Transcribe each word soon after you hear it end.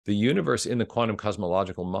the universe in the quantum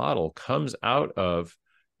cosmological model comes out of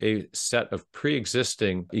a set of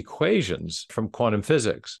pre-existing equations from quantum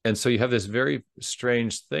physics. And so you have this very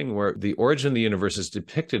strange thing where the origin of the universe is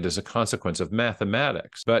depicted as a consequence of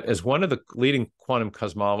mathematics. But as one of the leading quantum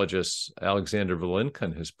cosmologists, Alexander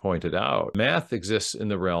Vilenkin, has pointed out, math exists in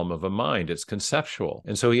the realm of a mind. It's conceptual.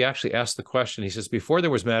 And so he actually asked the question, he says, before there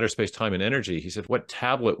was matter, space, time, and energy, he said, what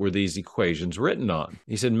tablet were these equations written on?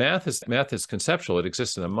 He said, math is conceptual. It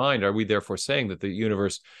exists in a mind. Are we therefore saying that the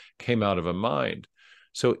universe came out of a mind?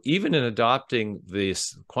 So even in adopting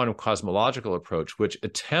this quantum cosmological approach, which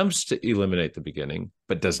attempts to eliminate the beginning,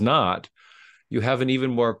 but does not, you have an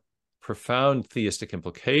even more profound theistic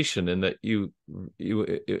implication in that you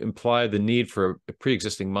imply the need for a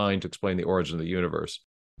pre-existing mind to explain the origin of the universe.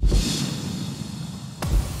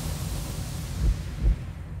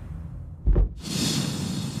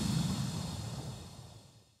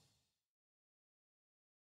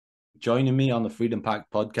 Joining me on the Freedom Pack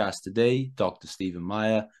podcast today, Dr. Stephen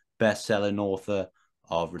Meyer, best-selling author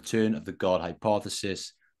of Return of the God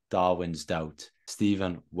Hypothesis, Darwin's Doubt.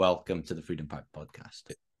 Stephen, welcome to the Freedom Pack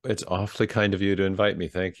podcast. It's awfully kind of you to invite me.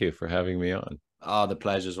 Thank you for having me on. The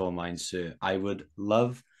pleasure's all mine, sir. I would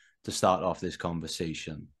love to start off this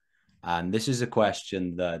conversation. And this is a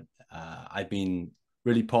question that I've been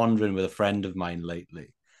really pondering with a friend of mine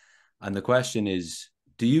lately. And the question is,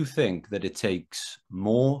 do you think that it takes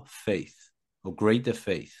more faith or greater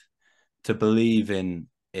faith to believe in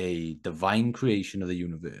a divine creation of the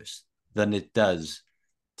universe than it does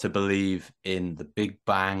to believe in the Big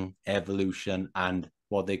Bang, evolution, and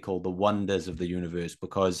what they call the wonders of the universe?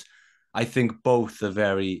 Because I think both are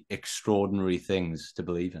very extraordinary things to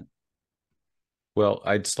believe in. Well,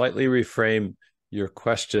 I'd slightly reframe your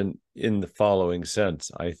question in the following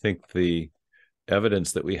sense. I think the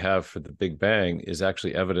evidence that we have for the Big Bang is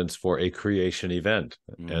actually evidence for a creation event.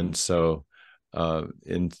 And so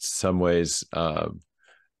in some ways,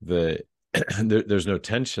 there's no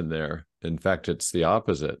tension there. In fact, it's the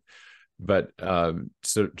opposite. But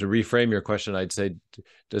so to reframe your question, I'd say,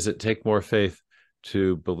 does it take more faith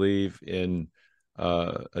to believe in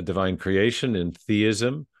a divine creation, in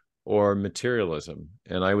theism, or materialism?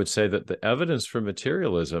 And I would say that the evidence for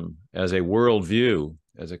materialism as a worldview,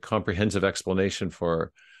 as a comprehensive explanation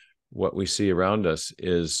for what we see around us,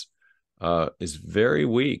 is very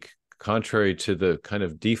weak, contrary to the kind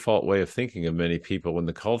of default way of thinking of many people in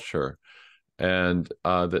the culture. And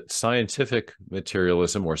that scientific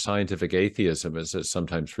materialism, or scientific atheism, as it's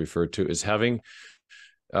sometimes referred to, is having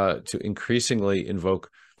to increasingly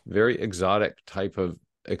invoke very exotic type of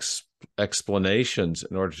explanations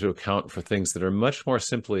in order to account for things that are much more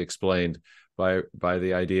simply explained by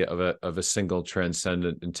the idea of a single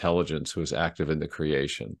transcendent intelligence who is active in the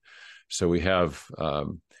creation. So we have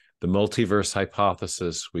the multiverse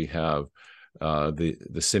hypothesis, we have the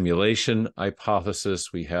simulation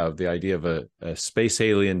hypothesis, we have the idea of a space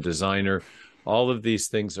alien designer. All of these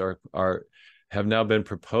things have now been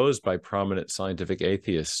proposed by prominent scientific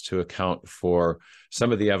atheists to account for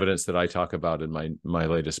some of the evidence that I talk about in my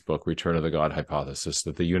latest book, Return of the God Hypothesis,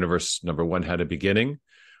 that the universe, number one, had a beginning,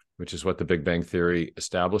 which is what the Big Bang Theory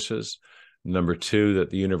establishes. Number two,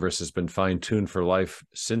 that the universe has been fine-tuned for life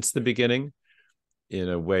since the beginning in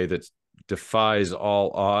a way that defies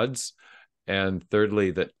all odds. And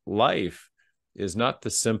thirdly, that life is not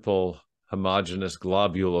the simple homogeneous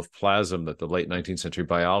globule of plasm that the late 19th century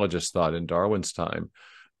biologists thought in Darwin's time,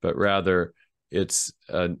 but rather it's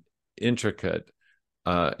an intricate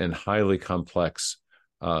and highly complex,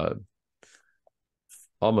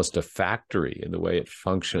 almost a factory in the way it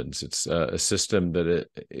functions. It's a system that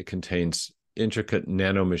it contains intricate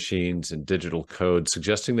nanomachines and digital code,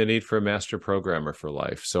 suggesting the need for a master programmer for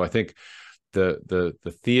life. So I think the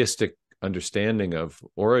theistic understanding of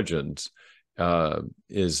origins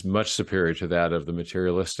is much superior to that of the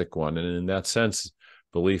materialistic one. And in that sense,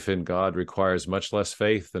 belief in God requires much less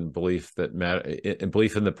faith than belief in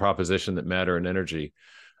the proposition that matter and energy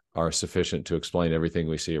are sufficient to explain everything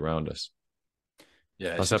we see around us.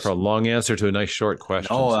 Yeah, how's that for a long answer to a nice short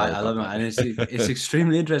question? No, I love it, and it's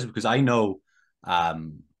extremely interesting because I know, a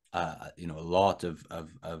lot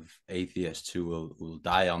of atheists who will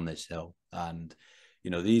die on this hill, and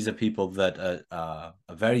these are people that are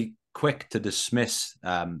very quick to dismiss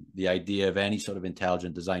the idea of any sort of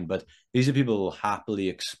intelligent design, but these are people who will happily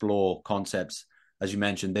explore concepts, as you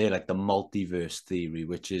mentioned there, like the multiverse theory,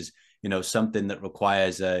 which is something that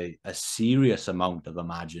requires a serious amount of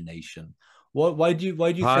imagination. Why do you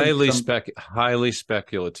think highly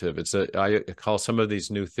speculative? I call some of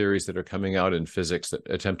these new theories that are coming out in physics that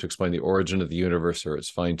attempt to explain the origin of the universe or its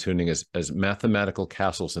fine-tuning as mathematical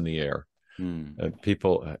castles in the air.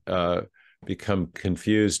 People become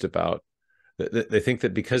confused about. They think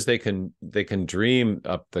that because they can dream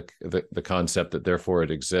up the concept that therefore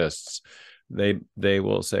it exists. They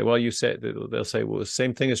will say, well, they'll say, well, the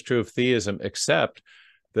same thing is true of theism, except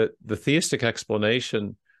that the theistic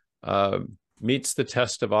explanation meets the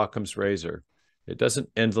test of Occam's razor. It doesn't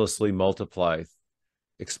endlessly multiply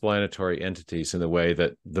explanatory entities in the way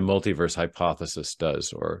that the multiverse hypothesis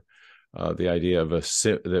does, or the idea of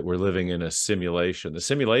that we're living in a simulation. The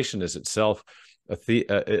simulation is itself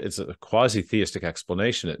it's a quasi-theistic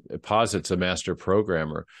explanation. It posits a master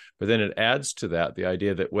programmer, but then it adds to that the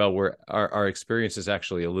idea that, well, our experience is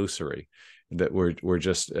actually illusory, that we're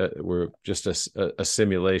just a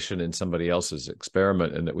simulation in somebody else's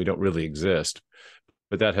experiment, and that we don't really exist.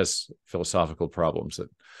 But that has philosophical problems that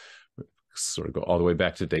sort of go all the way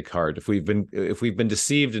back to Descartes. If we've been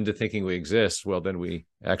deceived into thinking we exist, well, then we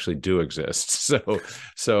actually do exist.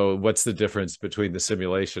 So what's the difference between the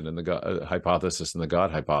simulation and the God hypothesis and the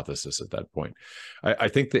God hypothesis at that point? I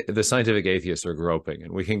think the scientific atheists are groping,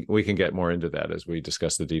 and we can get more into that as we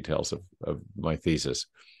discuss the details of my thesis.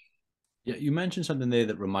 Yeah, you mentioned something there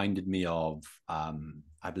that reminded me of,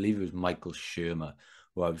 I believe it was Michael Shermer,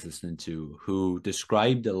 who I was listening to, who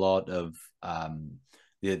described a lot of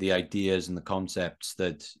the ideas and the concepts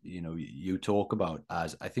that you talk about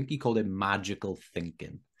as, I think he called it magical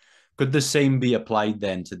thinking. Could the same be applied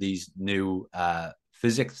then to these new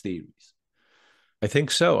physics theories? I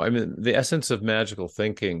think so. I mean, the essence of magical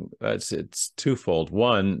thinking, it's twofold.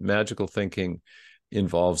 One, magical thinking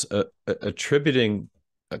involves attributing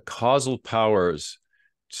causal powers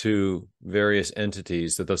to various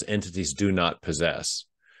entities that those entities do not possess.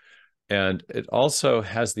 And it also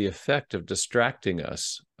has the effect of distracting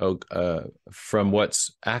us from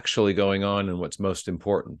what's actually going on and what's most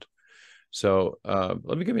important. So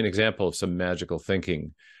let me give you an example of some magical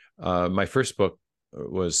thinking. My first book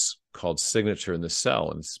was called Signature in the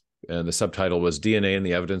Cell, and the subtitle was DNA and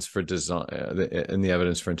the Evidence for Design, and the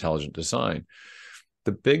Evidence for Intelligent Design.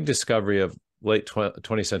 The big discovery of late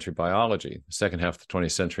 20th century biology, the second half of the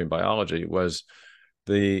 20th century in biology, was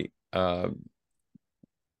the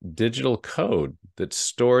digital code that's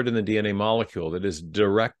stored in the DNA molecule that is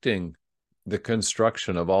directing the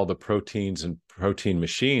construction of all the proteins and protein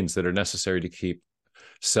machines that are necessary to keep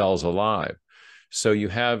cells alive. So you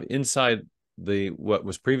have inside what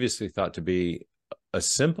was previously thought to be a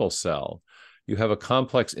simple cell, you have a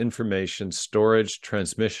complex information storage,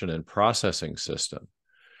 transmission, and processing system.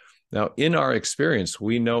 Now, in our experience,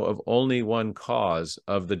 we know of only one cause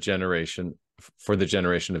of the generation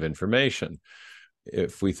of information.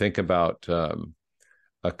 If we think about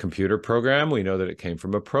a computer program, we know that it came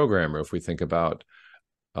from a programmer. If we think about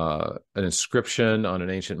an inscription on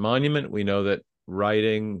an ancient monument, we know that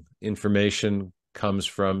writing information comes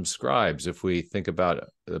from scribes. If we think about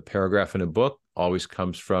a paragraph in a book, always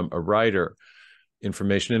comes from a writer.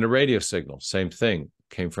 Information in a radio signal, same thing,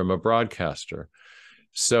 came from a broadcaster.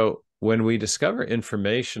 So when we discover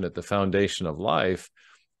information at the foundation of life,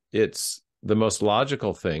 it's the most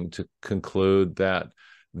logical thing to conclude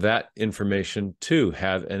that information too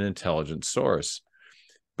had an intelligent source.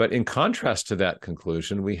 But in contrast to that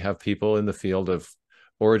conclusion, we have people in the field of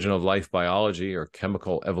origin of life biology or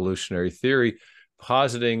chemical evolutionary theory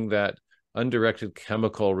positing that undirected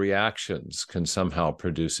chemical reactions can somehow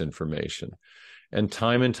produce information. And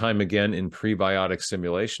time again in prebiotic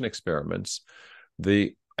simulation experiments,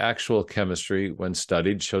 the actual chemistry, when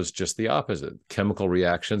studied, shows just the opposite. Chemical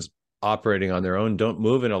reactions operating on their own don't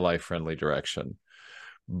move in a life-friendly direction.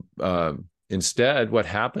 Instead, what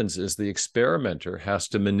happens is the experimenter has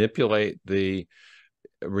to manipulate the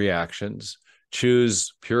reactions,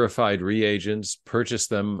 choose purified reagents, purchase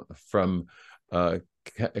them from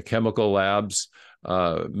chemical labs,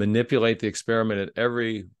 manipulate the experiment at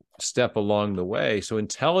every step along the way. So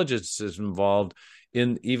intelligence is involved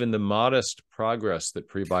in even the modest progress that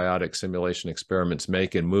prebiotic simulation experiments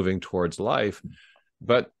make in moving towards life.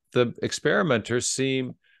 But the experimenters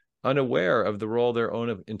seem unaware of the role their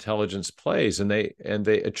own intelligence plays, and they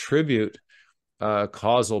attribute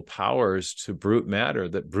causal powers to brute matter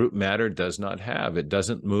that brute matter does not have. It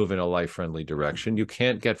doesn't move in a life-friendly direction. You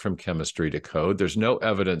can't get from chemistry to code. There's no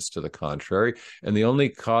evidence to the contrary, and the only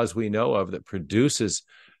cause we know of that produces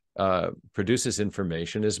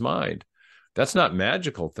information is mind. That's not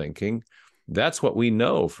magical thinking. That's what we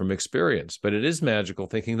know from experience, but it is magical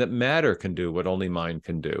thinking that matter can do what only mind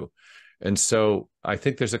can do. And so I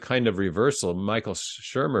think there's a kind of reversal. Michael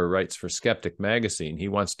Shermer writes for Skeptic magazine. He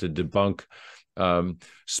wants to debunk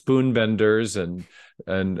spoon benders and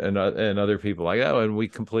other people like that, and we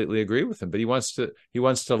completely agree with him. But he wants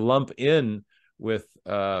to lump in with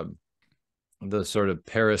the sort of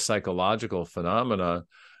parapsychological phenomena,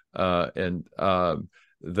 and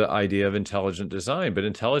the idea of intelligent design. But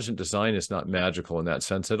intelligent design is not magical in that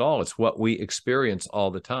sense at all. It's what we experience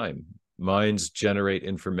all the time. Minds generate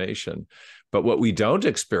information, but what we don't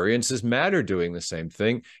experience is matter doing the same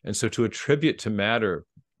thing. And so to attribute to matter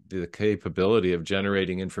the capability of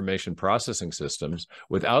generating information processing systems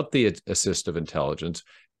without the assist of intelligence,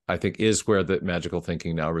 I think, is where the magical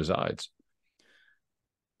thinking now resides.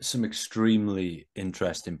 Some extremely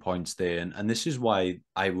interesting points there, and this is why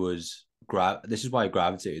I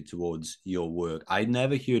gravitated towards your work. I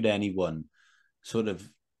never heard anyone sort of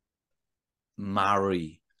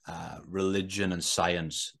marry religion and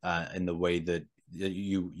science in the way that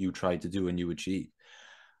you try to do and you achieve.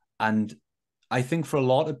 And I think for a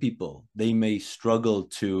lot of people, they may struggle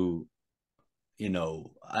to,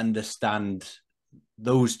 understand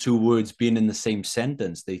those two words being in the same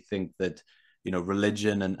sentence. They think that,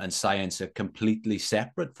 religion and science are completely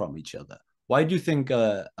separate from each other. Why do you think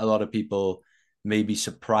a lot of people may be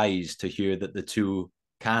surprised to hear that the two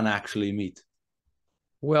can actually meet?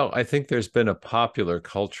 Well, I think there's been a popular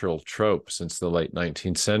cultural trope since the late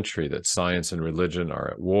 19th century that science and religion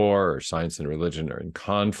are at war, or science and religion are in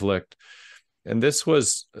conflict. And this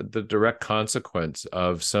was the direct consequence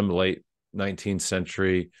of some late 19th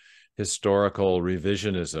century historical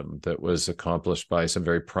revisionism that was accomplished by some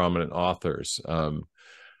very prominent authors,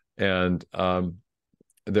 and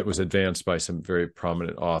that was advanced by some very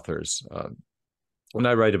prominent authors. When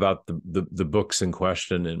I write about the books in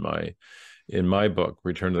question in my book,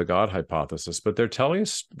 Return to the God Hypothesis, but they're telling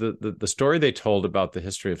us the story they told about the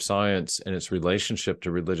history of science and its relationship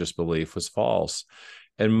to religious belief was false.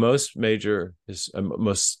 And most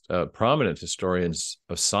prominent historians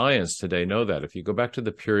of science today know that. If you go back to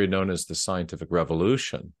the period known as the Scientific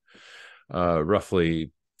Revolution,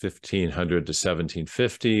 roughly 1500 to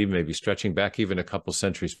 1750, maybe stretching back even a couple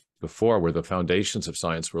centuries before, where the foundations of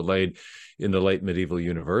science were laid in the late medieval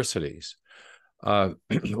universities,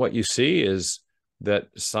 what you see is that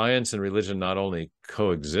science and religion not only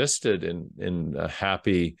coexisted in a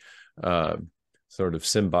happy sort of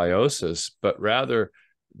symbiosis, but rather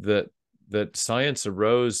that science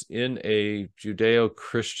arose in a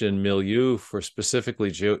Judeo-Christian milieu for specifically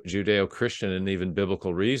Judeo-Christian and even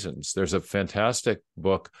biblical reasons. There's a fantastic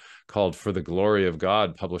book called For the Glory of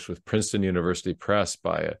God, published with Princeton University Press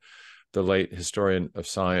by the late historian of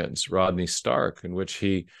science, Rodney Stark, in which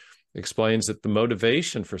he explains that the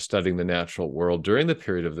motivation for studying the natural world during the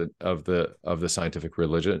period of the scientific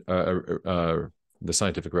religion, the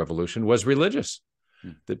scientific revolution, was religious.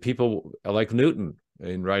 That people like Newton,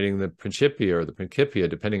 in writing the Principia or the Principia,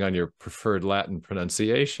 depending on your preferred Latin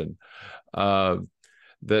pronunciation, that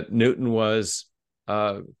Newton was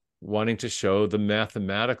wanting to show the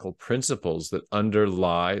mathematical principles that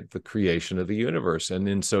underlie the creation of the universe, and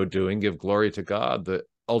in so doing, give glory to God, the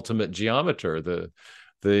ultimate geometer,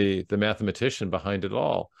 the mathematician behind it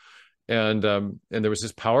all. And there was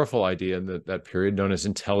this powerful idea in that period known as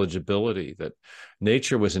intelligibility, that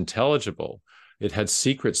nature was intelligible. It had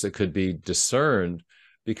secrets that could be discerned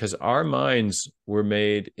because our minds were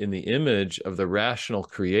made in the image of the rational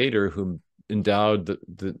creator who endowed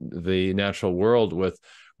the natural world with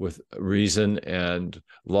reason and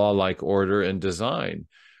law-like order and design.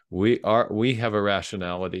 We have a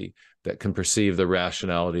rationality that can perceive the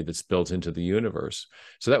rationality that's built into the universe.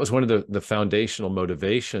 So that was one of the foundational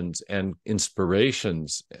motivations and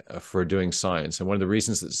inspirations for doing science. And one of the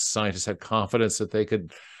reasons that scientists had confidence that they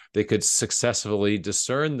could successfully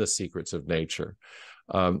discern the secrets of nature,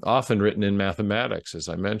 often written in mathematics, as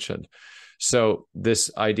I mentioned. So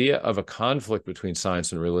this idea of a conflict between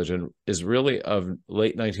science and religion is really of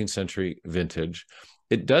late 19th century vintage.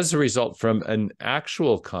 It does result from an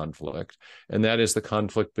actual conflict, and that is the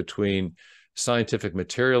conflict between scientific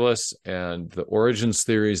materialists and the origins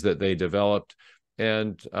theories that they developed,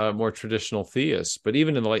 and more traditional theists. But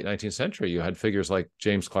even in the late 19th century, you had figures like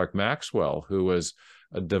James Clerk Maxwell, who was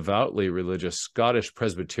a devoutly religious Scottish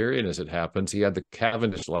Presbyterian, as it happens. He had the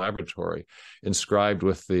Cavendish Laboratory inscribed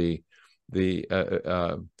with the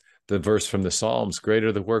verse from the Psalms,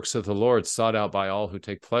 "Greater the works of the Lord, sought out by all who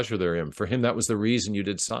take pleasure therein." For him, that was the reason you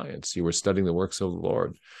did science. You were studying the works of the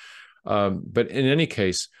Lord. But in any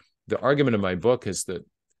case, the argument of my book is that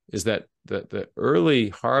the early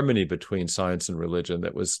harmony between science and religion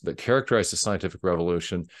that characterized the scientific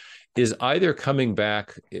revolution is either coming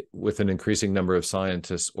back with an increasing number of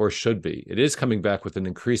scientists, or should be. It is coming back with an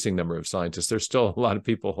increasing number of scientists. There's still a lot of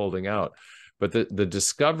people holding out, but the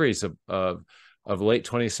discoveries of of late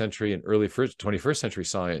 20th century and early 21st century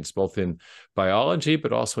science, both in biology,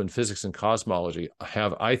 but also in physics and cosmology,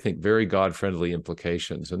 have, I think, very God-friendly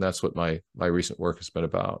implications. And that's what my recent work has been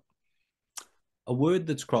about. A word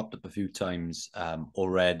that's cropped up a few times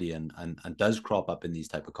already and does crop up in these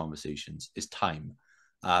type of conversations is time.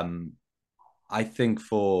 I think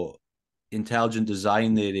for intelligent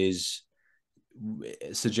design,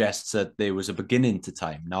 suggests that there was a beginning to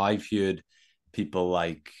time. Now, I've heard people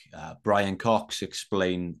like Brian Cox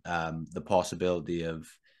explain the possibility of,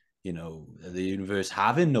 the universe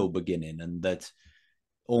having no beginning, and that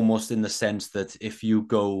almost in the sense that if you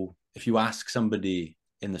ask somebody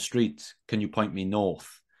in the street, can you point me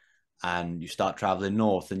north? And you start traveling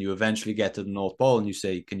north and you eventually get to the North Pole and you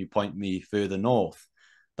say, can you point me further north?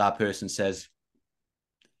 That person says,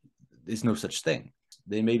 there's no such thing.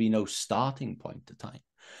 There may be no starting point to time.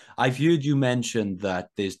 I've heard you mention that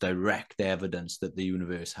there's direct evidence that the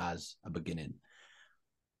universe has a beginning.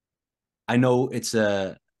 I know it's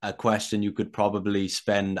a question you could probably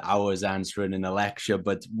spend hours answering in a lecture,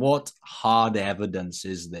 but what hard evidence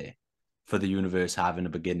is there for the universe having a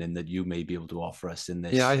beginning that you may be able to offer us in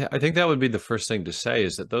this? Yeah, I think that would be the first thing to say,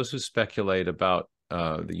 is that those who speculate about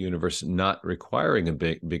the universe not requiring a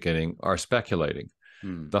beginning are speculating.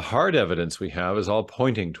 The hard evidence we have is all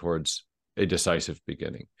pointing towards a decisive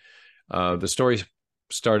beginning. The story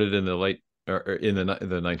started in the in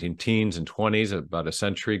the 19 teens and 20s, about a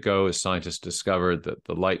century ago, as scientists discovered that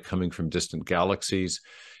the light coming from distant galaxies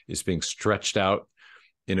is being stretched out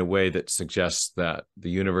in a way that suggests that the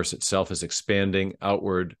universe itself is expanding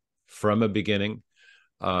outward from a beginning.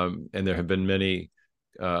 And there have been many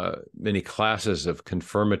classes of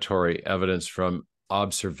confirmatory evidence from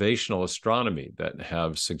observational astronomy that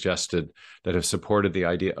have supported the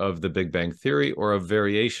idea of the Big Bang theory, or a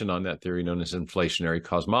variation on that theory known as inflationary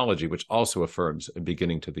cosmology, which also affirms a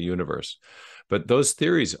beginning to the universe. But those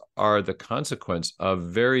theories are the consequence of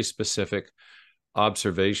very specific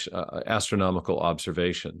astronomical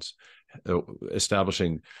observations,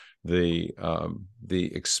 establishing the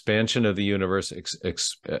expansion of the universe,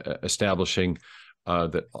 establishing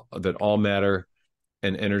that all matter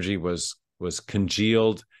and energy was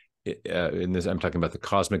congealed in this. I'm talking about the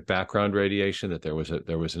cosmic background radiation, that there was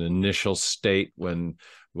an initial state when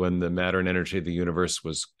the matter and energy of the universe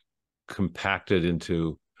was compacted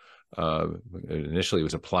into initially it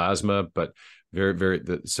was a plasma, but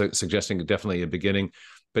suggesting definitely a beginning.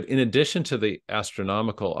 But in addition to the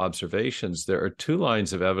astronomical observations, there are two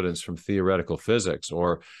lines of evidence from theoretical physics,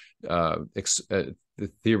 or the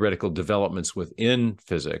theoretical developments within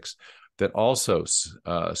physics, that also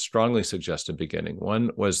strongly suggest a beginning.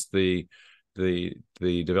 One was the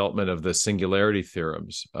development of the singularity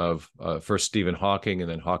theorems of first Stephen Hawking, and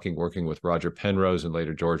then Hawking working with Roger Penrose and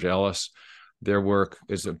later George Ellis. Their work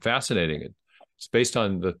is fascinating. It's based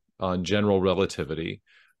on general relativity,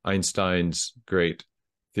 Einstein's great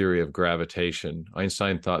theory of gravitation.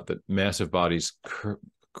 Einstein thought that massive bodies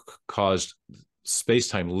caused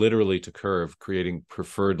space-time literally to curve, creating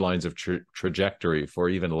preferred lines of trajectory for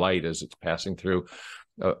even light as it's passing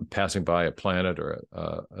by a planet or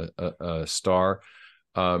a star.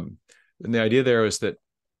 And the idea there is that,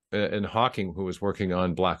 and Hawking, who was working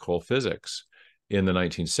on black hole physics in the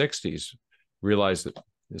 1960s, realized that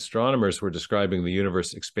astronomers were describing the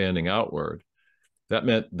universe expanding outward. That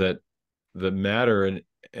meant that the matter and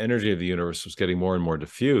energy of the universe was getting more and more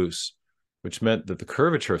diffuse, which meant that the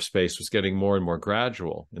curvature of space was getting more and more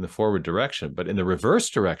gradual in the forward direction. But in the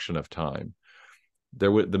reverse direction of time,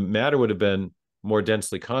 the matter would have been more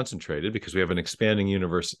densely concentrated, because we have an expanding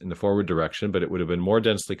universe in the forward direction, but it would have been more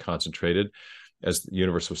densely concentrated as the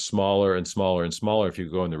universe was smaller and smaller and smaller if you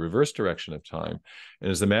go in the reverse direction of time. And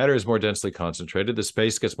as the matter is more densely concentrated, the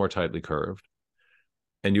space gets more tightly curved,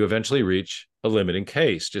 and you eventually reach a limiting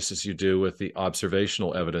case, just as you do with the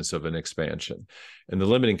observational evidence of an expansion. And the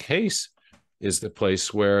limiting case is the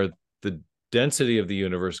place where the density of the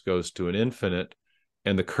universe goes to an infinite,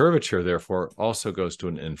 and the curvature, therefore, also goes to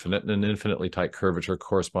an infinite, and an infinitely tight curvature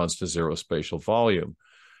corresponds to zero spatial volume,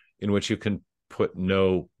 in which you can put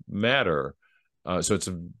no matter. So it's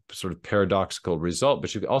a sort of paradoxical result,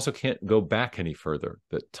 but you also can't go back any further.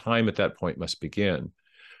 That time at that point must begin.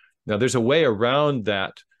 Now, there's a way around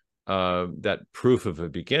that proof of a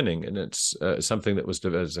beginning, and it's something that was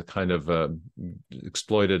as a kind of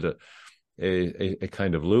exploited a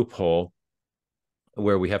kind of loophole,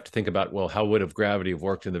 where we have to think about, well, how would have gravity have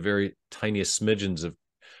worked in the very tiniest smidgens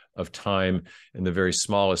of time, in the very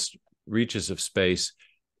smallest reaches of space,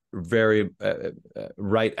 very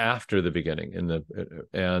right after the beginning,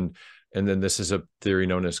 and And then this is a theory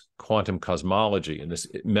known as quantum cosmology, and this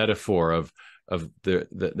metaphor of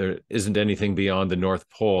there isn't anything beyond the North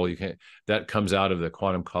Pole. You can't, that comes out of the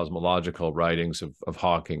quantum cosmological writings of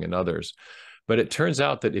Hawking and others. But it turns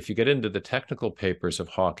out that if you get into the technical papers of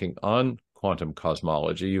Hawking on quantum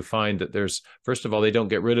cosmology, you find that there's, first of all, they don't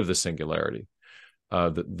get rid of the singularity.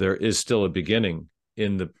 There is still a beginning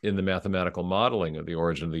in the mathematical modeling of the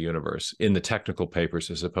origin of the universe in the technical papers,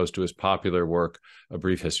 as opposed to his popular work, A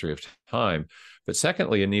Brief History of Time. But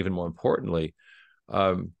secondly, and even more importantly,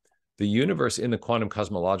 the universe in the quantum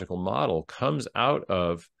cosmological model comes out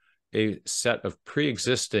of a set of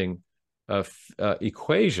pre-existing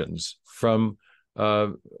equations from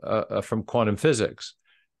quantum physics,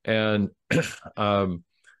 and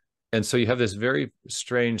so you have this very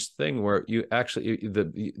strange thing where you actually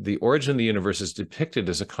the origin of the universe is depicted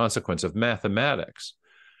as a consequence of mathematics.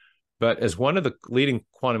 But as one of the leading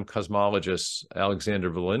quantum cosmologists, Alexander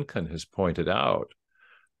Vilenkin, has pointed out,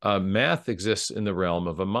 math exists in the realm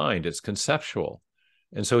of a mind. It's conceptual.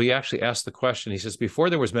 And so he actually asked the question, he says, before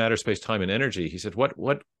there was matter, space, time, and energy, he said,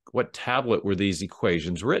 what tablet were these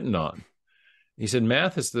equations written on? He said,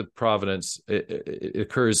 math is the provenance. It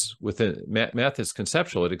occurs within, math is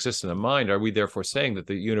conceptual. It exists in a mind. Are we therefore saying that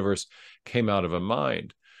the universe came out of a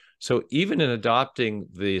mind? So even in adopting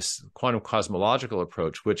this quantum cosmological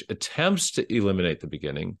approach, which attempts to eliminate the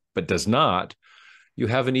beginning, but does not, you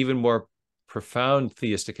have an even more profound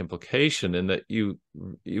theistic implication in that you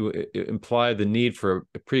imply the need for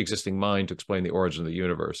a pre-existing mind to explain the origin of the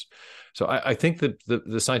universe. So I think that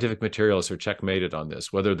the scientific materialists are checkmated on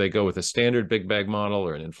this, whether they go with a standard Big Bang model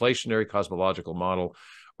or an inflationary cosmological model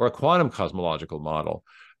or a quantum cosmological model.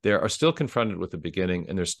 They are still confronted with the beginning,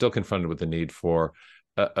 and they're still confronted with the need for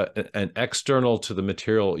an external to the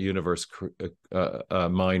material universe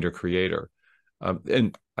mind or creator.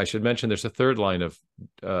 And I should mention there's a third line of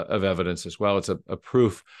evidence as well. It's a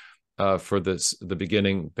proof for the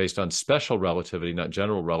beginning based on special relativity, not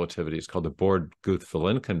general relativity. It's called the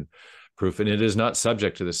Borde-Guth-Vilenkin proof, and it is not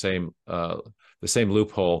subject to the same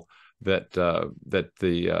loophole that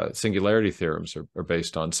the singularity theorems are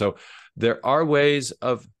based on. So there are ways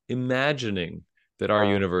of imagining that our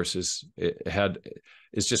universe is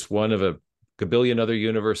just one of a gabillion other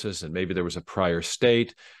universes, and maybe there was a prior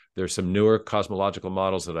state. There's some newer cosmological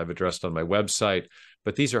models that I've addressed on my website,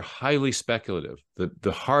 but these are highly speculative.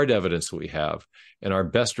 The hard evidence that we have and our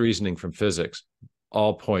best reasoning from physics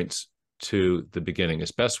all points to the beginning.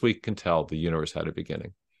 As best we can tell, the universe had a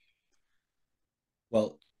beginning.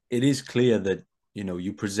 Well, it is clear that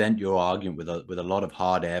you present your argument with a lot of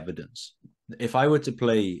hard evidence. If I were to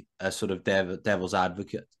play a sort of devil's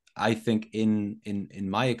advocate, I think in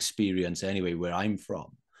my experience anyway, where I'm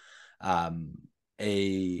from,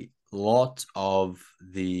 a lot of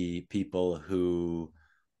the people who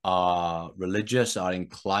are religious are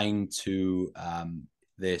inclined to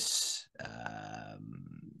this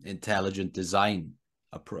intelligent design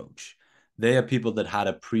approach. They are people that had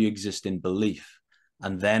a pre-existing belief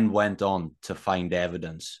and then went on to find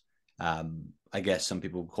evidence. I guess some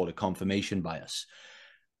people call it confirmation bias.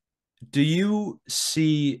 Do you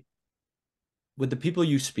see, with the people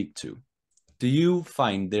you speak to, do you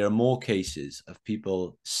find there are more cases of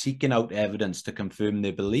people seeking out evidence to confirm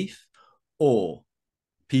their belief, or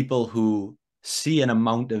people who see an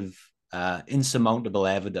amount of insurmountable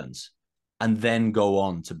evidence and then go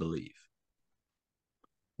on to believe?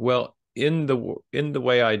 Well, in the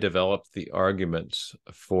way I developed the arguments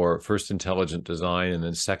for first intelligent design, and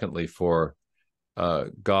then secondly for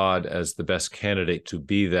God as the best candidate to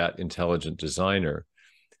be that intelligent designer,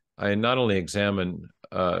 I not only examine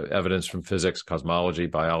evidence from physics, cosmology,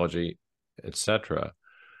 biology, etc.,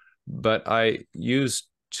 but I use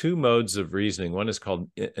two modes of reasoning. One is called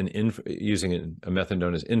using a method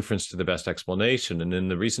known as inference to the best explanation, and in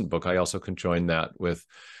the recent book, I also conjoined that with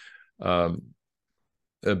a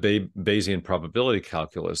Bayesian probability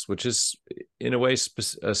calculus, which is in a way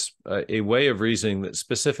a way of reasoning that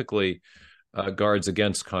specifically guards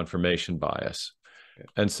against confirmation bias.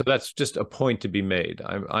 And so that's just a point to be made.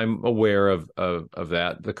 I'm aware of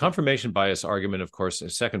that. The confirmation bias argument, of course, a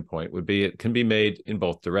second point would be it can be made in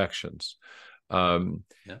both directions.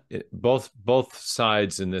 Both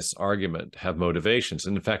sides in this argument have motivations,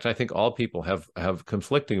 and in fact, I think all people have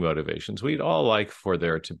conflicting motivations. We'd all like for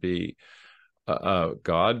there to be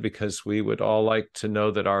God, because we would all like to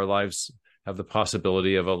know that our lives have the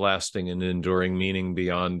possibility of a lasting and enduring meaning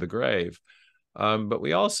beyond the grave. But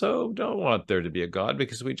we also don't want there to be a God,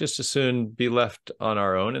 because we just as soon be left on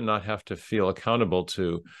our own and not have to feel accountable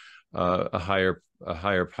to a higher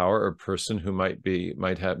power or person who might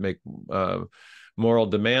make moral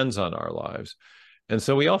demands on our lives. And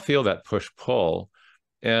so we all feel that push-pull.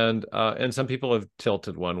 And some people have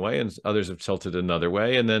tilted one way and others have tilted another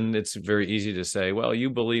way. And then it's very easy to say, well, you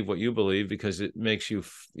believe what you believe because it makes you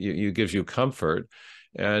gives you comfort.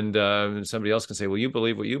 And somebody else can say, well, you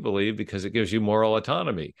believe what you believe because it gives you moral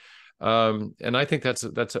autonomy. And I think that's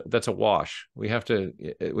a wash. We have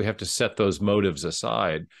to set those motives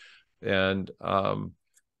aside. And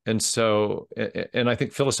so I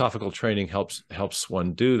think philosophical training helps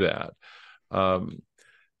one do that.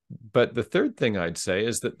 But the third thing I'd say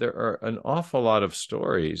is that there are an awful lot of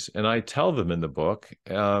stories, and I tell them in the book.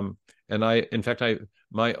 In fact,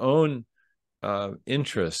 my own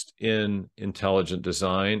interest in intelligent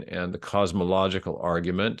design and the cosmological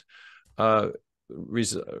argument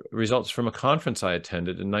results from a conference I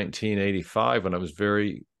attended in 1985 when I was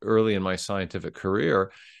very early in my scientific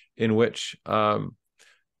career, in which some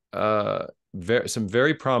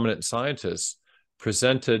very prominent scientists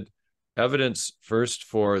presented evidence first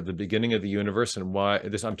for the beginning of the universe and why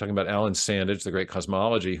this. I'm talking about Alan Sandage, the great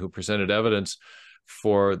cosmology, who presented evidence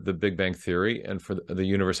for the Big Bang theory and for the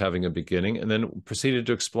universe having a beginning, and then proceeded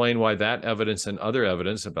to explain why that evidence and other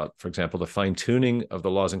evidence about, for example, the fine-tuning of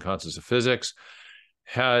the laws and constants of physics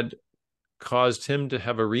had caused him to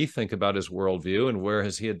have a rethink about his worldview. And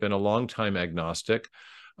whereas he had been a long-time agnostic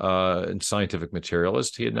and scientific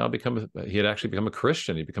materialist, he had actually become a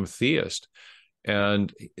Christian. He'd become a theist.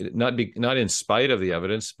 And not in spite of the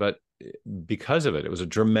evidence, but because of it. It was a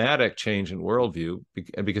dramatic change in worldview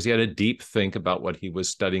because he had a deep think about what he was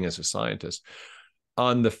studying as a scientist.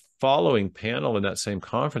 On the following panel in that same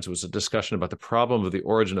conference was a discussion about the problem of the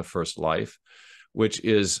origin of first life, which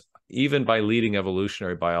is, even by leading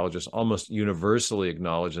evolutionary biologists, almost universally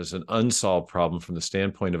acknowledged as an unsolved problem from the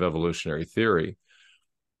standpoint of evolutionary theory.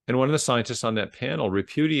 And one of the scientists on that panel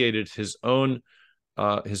repudiated his own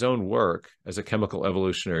work as a chemical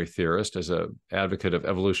evolutionary theorist, as an advocate of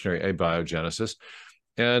evolutionary abiogenesis,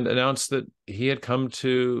 and announced that he had come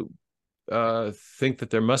to think that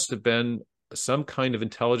there must have been some kind of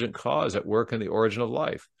intelligent cause at work in the origin of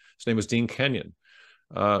life. His name was Dean Kenyon.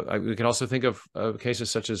 We can also think of cases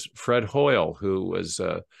such as Fred Hoyle, who was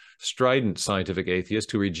a strident scientific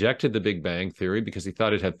atheist who rejected the Big Bang theory because he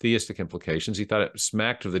thought it had theistic implications. He thought it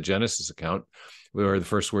smacked of the Genesis account, where the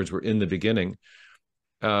first words were "in the beginning."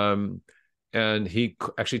 And he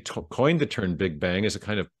actually coined the term Big Bang as a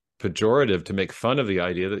kind of pejorative to make fun of the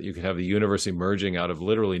idea that you could have the universe emerging out of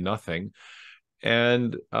literally nothing.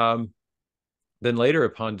 And then later,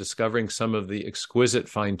 upon discovering some of the exquisite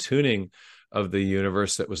fine-tuning of the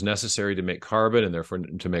universe that was necessary to make carbon and therefore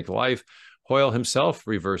to make life, Hoyle himself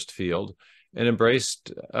reversed field and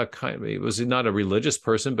embraced he was not a religious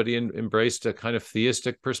person, but he embraced a kind of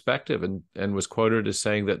theistic perspective and was quoted as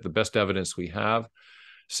saying that the best evidence we have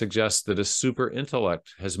suggests that a super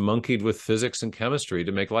intellect has monkeyed with physics and chemistry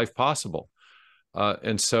to make life possible.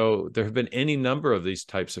 And so there have been any number of these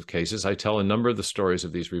types of cases. I tell a number of the stories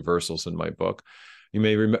of these reversals in my book. You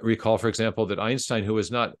may recall, for example, that Einstein, who was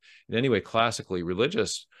not in any way classically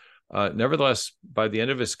religious, nevertheless, by the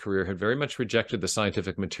end of his career, had very much rejected the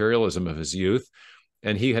scientific materialism of his youth.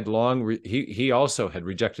 And he had he also had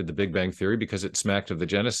rejected the Big Bang theory because it smacked of the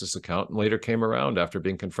Genesis account, and later came around after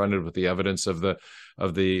being confronted with the evidence of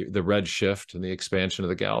the red shift and the expansion of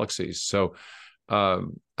the galaxies. So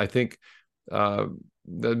I think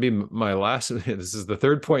that'd be my last. This is the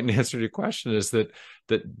third point in answer to your question: is that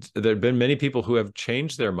there have been many people who have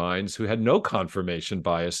changed their minds, who had no confirmation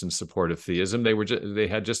bias in support of theism. They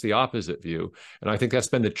had just the opposite view, and I think that's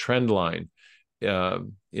been the trend line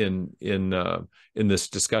in this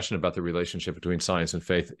discussion about the relationship between science and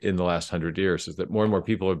faith in the last 100 years, is that more and more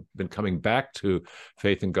people have been coming back to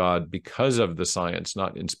faith in God because of the science,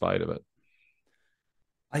 not in spite of it.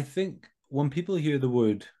 I think when people hear the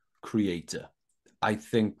word creator, I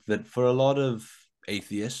think that for a lot of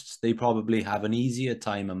atheists, they probably have an easier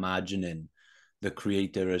time imagining the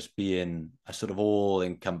creator as being a sort of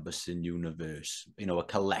all-encompassing universe, a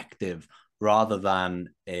collective, rather than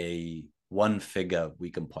a one figure we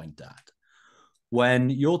can point at. When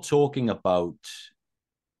you're talking about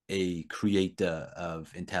a creator of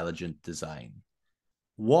intelligent design,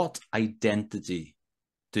 what identity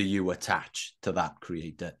do you attach to that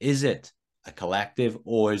creator? Is it a collective,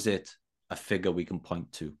 or is it a figure we can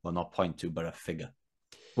point to? Well, not point to, but a figure.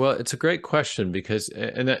 Well, it's a great question because,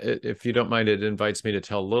 and if you don't mind, it invites me to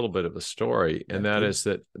tell a little bit of a story, and that is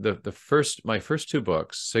that my first two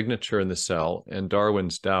books, Signature in the Cell and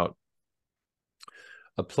Darwin's Doubt,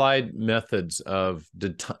 applied methods of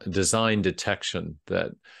design detection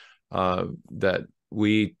that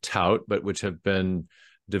we tout, but which have been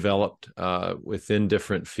developed within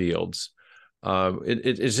different fields.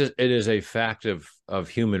 It is a fact of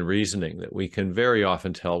human reasoning that we can very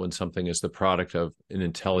often tell when something is the product of an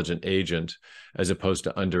intelligent agent as opposed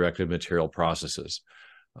to undirected material processes.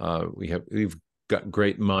 We've got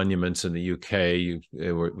great monuments in the UK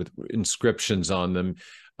with inscriptions on them.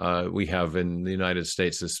 We have in the United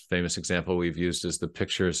States, this famous example we've used is the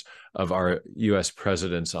pictures of our US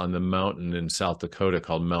presidents on the mountain in South Dakota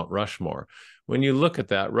called Mount Rushmore. When you look at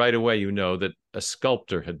that right away, you know that a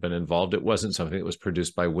sculptor had been involved. It wasn't something that was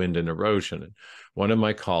produced by wind and erosion. And one of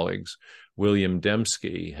my colleagues, William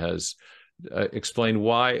Dembski, has explained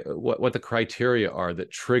what the criteria are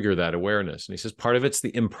that trigger that awareness. And he says part of it's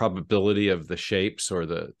the improbability of the shapes or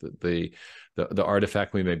the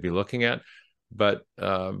artifact we may be looking at, but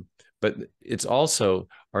it's also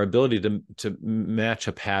our ability to match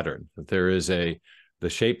a pattern. That there is the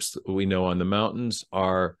shapes we know on the mountains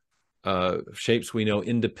are shapes we know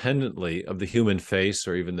independently of the human face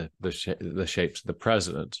or even the shapes of the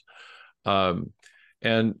president.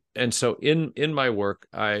 And so in my work,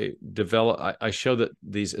 I show that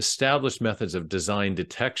these established methods of design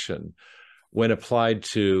detection, when applied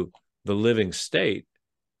to the living state,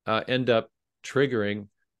 end up triggering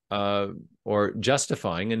or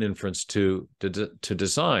justifying an inference to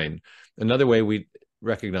design. Another way we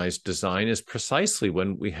recognize design is precisely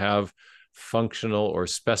when we have functional or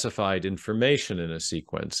specified information in a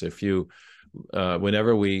sequence. If you,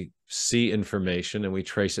 whenever we see information and we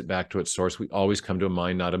trace it back to its source, we always come to a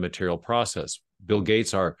mind, not a material process. Bill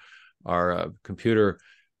Gates, our computer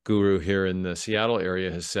guru here in the Seattle area,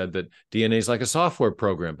 has said that DNA is like a software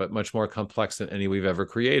program, but much more complex than any we've ever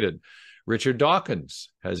created. Richard Dawkins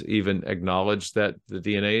has even acknowledged that the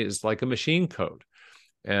DNA is like a machine code,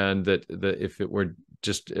 and that if it were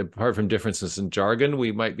just apart from differences in jargon,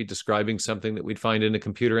 we might be describing something that we'd find in a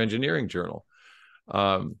computer engineering journal.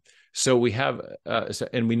 So we have,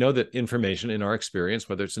 and we know that information in our experience,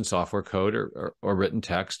 whether it's in software code or written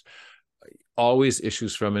text, always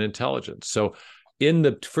issues from an intelligence. So in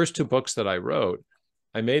the first two books that I wrote,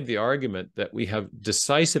 I made the argument that we have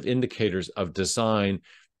decisive indicators of design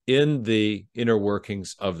in the inner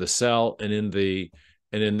workings of the cell and in the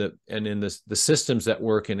systems that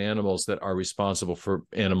work in animals that are responsible for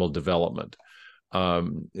animal development.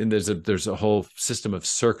 And there's a whole system of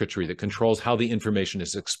circuitry that controls how the information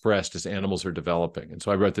is expressed as animals are developing. And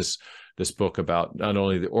so I wrote this book about not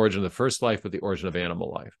only the origin of the first life, but the origin of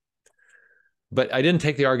animal life. But I didn't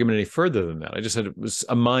take the argument any further than that. I just said it was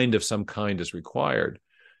a mind of some kind is required.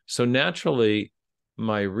 So naturally,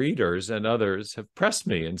 my readers and others have pressed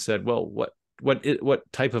me and said, well, what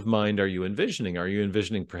type of mind are you envisioning? Are you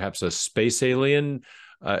envisioning perhaps a space alien?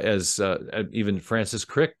 As even Francis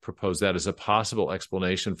Crick proposed that as a possible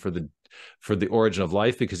explanation for the origin of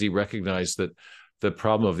life, because he recognized that the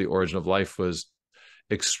problem of the origin of life was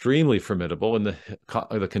extremely formidable, and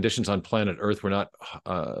the conditions on planet Earth were not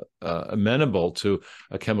amenable to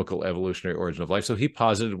a chemical evolutionary origin of life. So he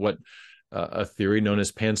posited what a theory known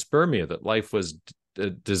as panspermia, that life was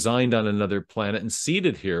designed on another planet and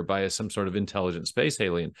seeded here by some sort of intelligent space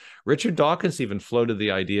alien. Richard Dawkins even floated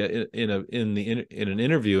the idea in an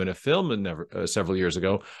interview in a film several years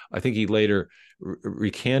ago. I think he later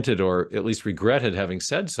recanted or at least regretted having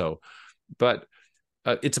said so. But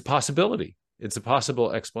it's a possibility. It's a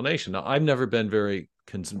possible explanation. Now, I've never been very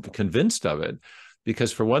convinced of it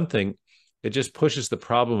because, for one thing, it just pushes the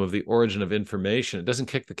problem of the origin of information. It doesn't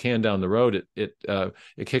kick the can down the road. It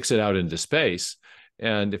kicks it out into space.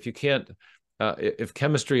 And if you can't, if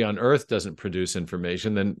chemistry on Earth doesn't produce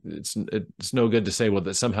information, then it's no good to say, well,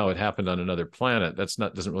 that somehow it happened on another planet.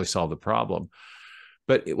 Doesn't really solve the problem.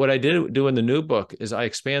 But what I did do in the new book is I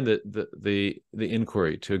expand the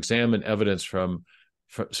inquiry to examine evidence from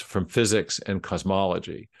physics and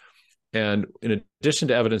cosmology. And in addition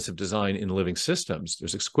to evidence of design in living systems,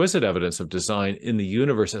 there's exquisite evidence of design in the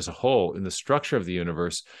universe as a whole, in the structure of the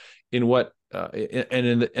universe, in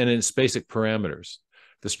its basic parameters,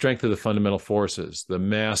 the strength of the fundamental forces, the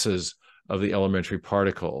masses of the elementary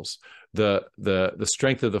particles, the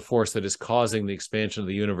strength of the force that is causing the expansion of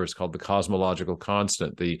the universe, called the cosmological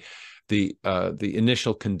constant, the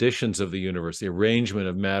initial conditions of the universe, the arrangement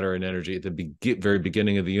of matter and energy at the very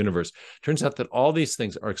beginning of the universe. Turns out that all these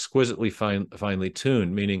things are exquisitely finely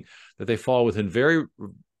tuned, meaning that they fall within very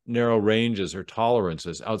narrow ranges or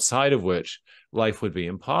tolerances outside of which life would be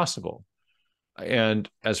impossible. And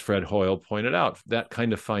as Fred Hoyle pointed out, that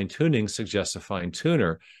kind of fine-tuning suggests a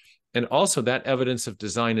fine-tuner. And also that evidence of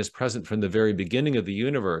design is present from the very beginning of the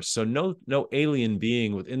universe. So no alien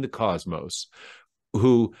being within the cosmos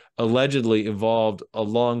who allegedly evolved a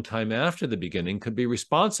long time after the beginning could be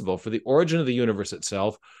responsible for the origin of the universe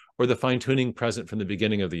itself or the fine-tuning present from the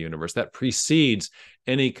beginning of the universe that precedes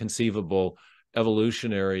any conceivable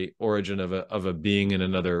evolutionary origin of a being in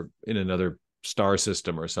another star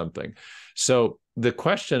system or something. So the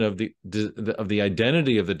question of the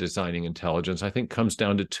identity of the designing intelligence, I think, comes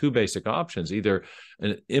down to two basic options: either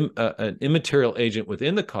an immaterial agent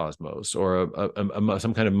within the cosmos, or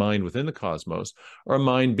some kind of mind within the cosmos, or a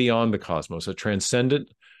mind beyond the cosmos, a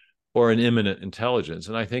transcendent or an immanent intelligence.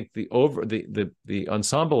 And I think the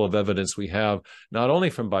ensemble of evidence we have, not only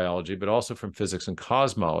from biology but also from physics and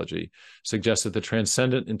cosmology, suggests that the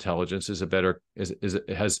transcendent intelligence has better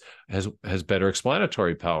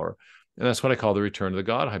explanatory power. And that's what I call the return to the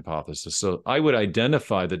God hypothesis. So I would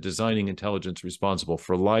identify the designing intelligence responsible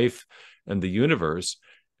for life and the universe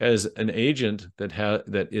as an agent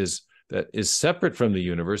that is separate from the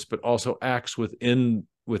universe, but also acts within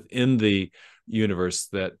the universe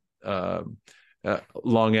that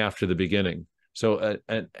long after the beginning. So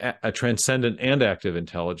a transcendent and active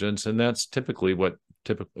intelligence, and that's typically what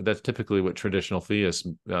traditional theists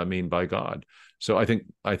mean by God. So I think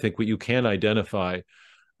you can identify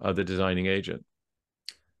the designing agent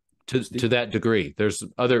to that degree. There's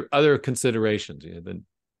other considerations,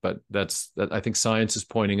 but I think science is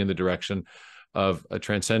pointing in the direction of a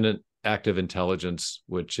transcendent active intelligence,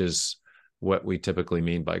 which is what we typically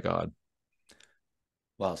mean by God.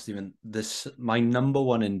 Well, Stephen, my number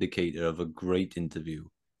one indicator of a great interview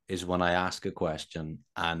is when I ask a question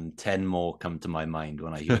and 10 more come to my mind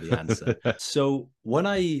when I hear the answer. So when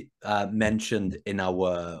I mentioned in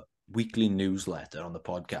our weekly newsletter on the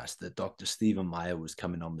podcast that Dr. Stephen Meyer was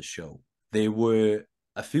coming on the show, there were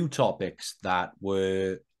a few topics that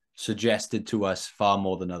were suggested to us far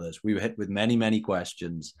more than others. We were hit with many, many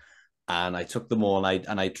questions, and I took them all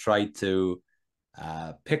and I tried to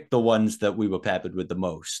pick the ones that we were peppered with the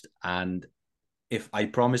most. And if I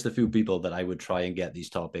promised a few people that I would try and get these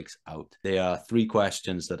topics out, there are 3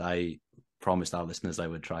 questions that I promised our listeners I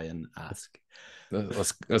would try and ask.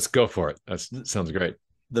 Let's go for it. That sounds great.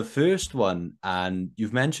 The first one, and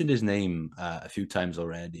you've mentioned his name a few times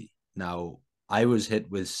already. Now, I was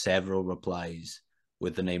hit with several replies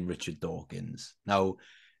with the name Richard Dawkins. Now,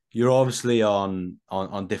 you're obviously on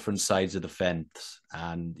different sides of the fence,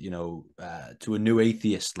 and to a new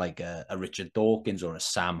atheist like a Richard Dawkins or a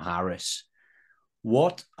Sam Harris,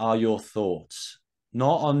 what are your thoughts,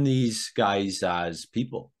 not on these guys as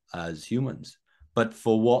people, as humans, but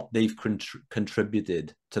for what they've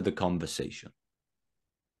contributed to the conversation?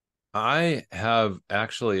 I have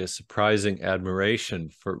actually a surprising admiration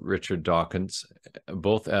for Richard Dawkins,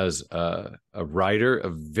 both as a writer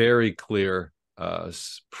of very clear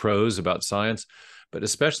prose about science, but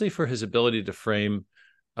especially for his ability to frame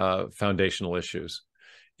foundational issues.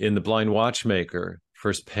 In The Blind Watchmaker,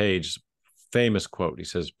 first page, famous quote, he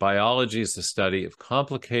says, "Biology is the study of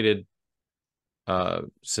complicated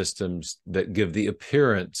systems that give the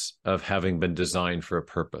appearance of having been designed for a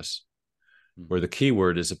purpose," where the key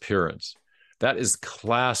word is appearance. That is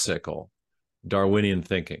classical Darwinian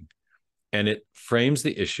thinking. And it frames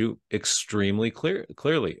the issue extremely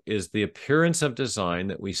clearly. Is the appearance of design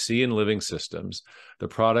that we see in living systems the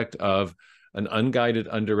product of an unguided,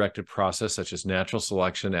 undirected process, such as natural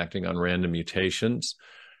selection acting on random mutations,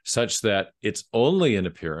 such that it's only an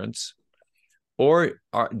appearance? Or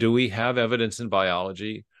do we have evidence in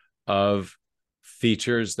biology of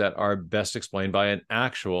features that are best explained by an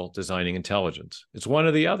actual designing intelligence? It's one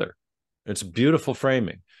or the other. It's beautiful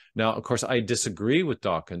framing. Now, of course, I disagree with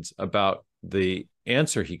Dawkins about the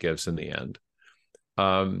answer he gives in the end.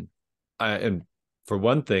 And for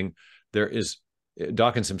one thing,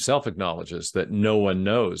 Dawkins himself acknowledges that no one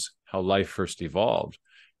knows how life first evolved,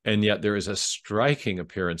 and yet there is a striking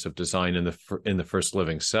appearance of design in the first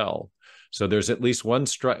living cell. So there's at least one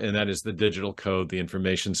and that is the digital code, the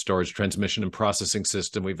information storage, transmission, and processing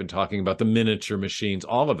system. We've been talking about the miniature machines,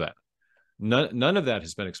 all of that. None of that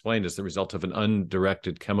has been explained as the result of an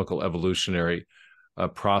undirected chemical evolutionary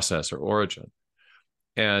process or origin.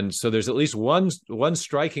 And so there's at least one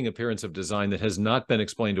striking appearance of design that has not been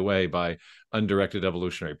explained away by undirected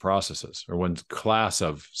evolutionary processes, or one class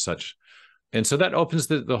of such. And so that opens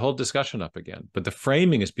the whole discussion up again. But the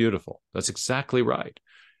framing is beautiful. That's exactly right.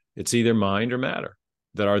 It's either mind or matter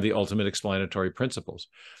that are the ultimate explanatory principles.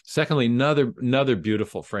 Secondly, another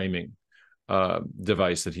beautiful framing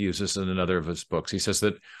device that he uses in another of his books. He says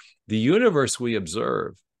that the universe we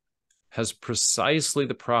observe has precisely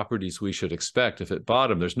the properties we should expect if at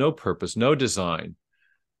bottom there's no purpose, no design, ...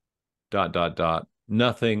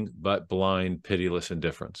 nothing but blind, pitiless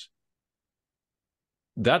indifference.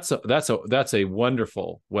 That's a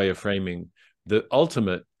wonderful way of framing the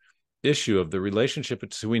ultimate issue of the relationship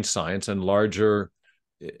between science and larger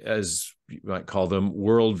as you might call them,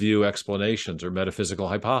 worldview explanations or metaphysical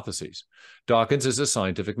hypotheses. Dawkins is a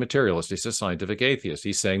scientific materialist. He's a scientific atheist.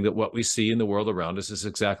 He's saying that what we see in the world around us is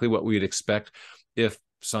exactly what we'd expect if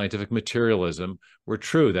scientific materialism were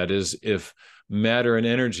true. That is, if matter and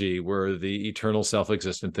energy were the eternal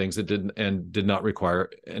self-existent things that did not require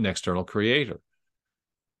an external creator.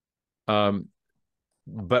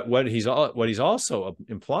 But what he's also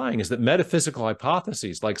implying is that metaphysical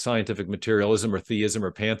hypotheses like scientific materialism or theism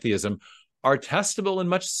or pantheism are testable in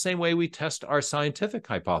much the same way we test our scientific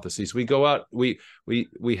hypotheses. We go out, we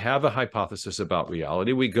have a hypothesis about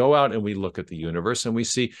reality. We go out and we look at the universe and we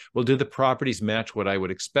see, well, do the properties match what I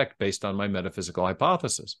would expect based on my metaphysical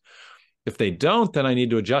hypothesis? If they don't, then I need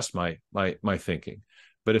to adjust my thinking.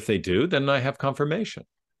 But if they do, then I have confirmation.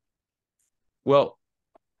 Well,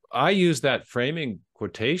 I use that framing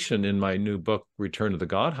quotation in my new book, Return to the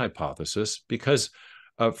God Hypothesis, because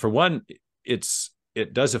for one,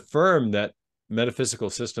 it does affirm that metaphysical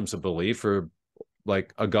systems of belief, or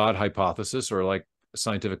like a God hypothesis or like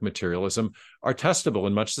scientific materialism, are testable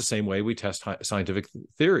in much the same way we test scientific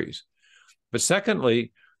theories. But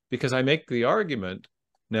secondly, because I make the argument,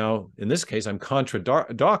 now in this case, I'm contra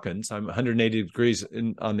Dawkins, I'm 180 degrees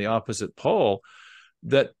on the opposite pole,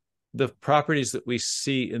 that the properties that we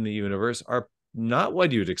see in the universe are not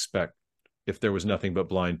what you'd expect if there was nothing but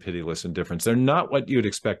blind, pitiless indifference. They're not what you'd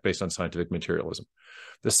expect based on scientific materialism.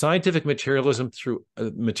 The scientific materialism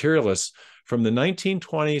materialists from the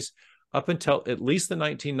 1920s up until at least the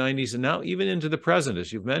 1990s, and now even into the present,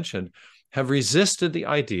 as you've mentioned, have resisted the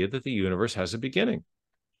idea that the universe has a beginning.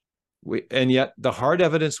 And yet the hard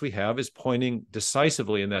evidence we have is pointing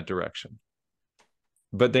decisively in that direction.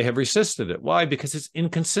 But they have resisted it. Why? Because it's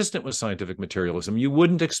inconsistent with scientific materialism. You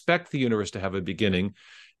wouldn't expect the universe to have a beginning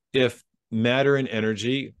if matter and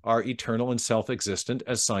energy are eternal and self-existent,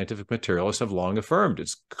 as scientific materialists have long affirmed.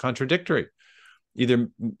 It's contradictory. Either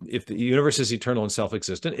if the universe is eternal and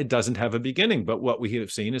self-existent, it doesn't have a beginning. But what we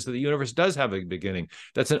have seen is that the universe does have a beginning.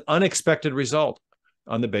 That's an unexpected result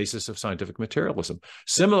on the basis of scientific materialism.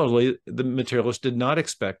 Similarly, the materialists did not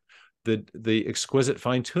expect the exquisite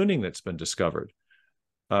fine-tuning that's been discovered.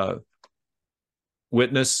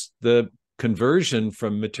 Witness the conversion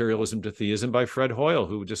from materialism to theism by Fred Hoyle,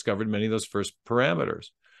 who discovered many of those first parameters.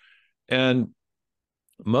 And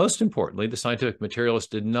most importantly, the scientific materialists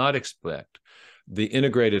did not expect the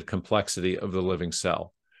integrated complexity of the living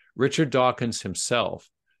cell. Richard Dawkins himself,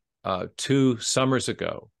 2 summers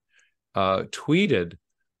ago, tweeted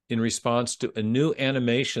in response to a new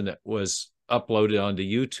animation that was uploaded onto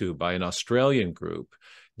YouTube by an Australian group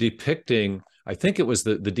depicting, I think it was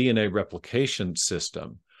the DNA replication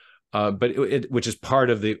system, but which is part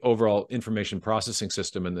of the overall information processing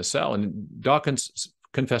system in the cell. And Dawkins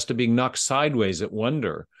confessed to being knocked sideways at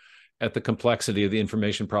wonder at the complexity of the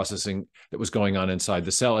information processing that was going on inside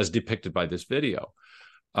the cell, as depicted by this video.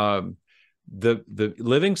 The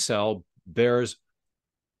living cell bears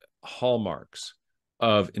hallmarks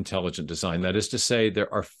of intelligent design. That is to say,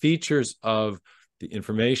 there are features of the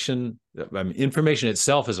information. I mean, information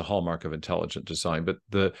itself is a hallmark of intelligent design, but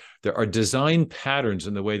there are design patterns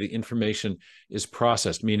in the way the information is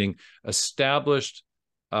processed, meaning established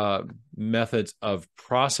methods of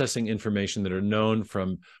processing information that are known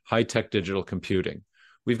from high-tech digital computing.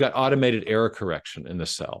 We've got automated error correction in the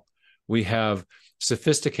cell. We have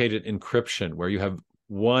sophisticated encryption, where you have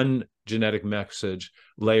one genetic message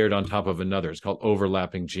layered on top of another. It's called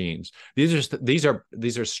overlapping genes. These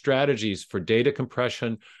are strategies for data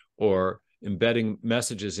compression or embedding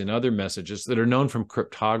messages in other messages that are known from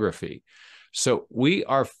cryptography. So we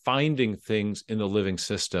are finding things in the living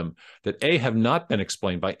system that A, have not been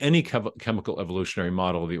explained by any chemical evolutionary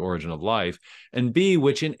model of the origin of life, and B,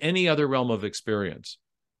 which in any other realm of experience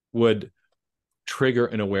would trigger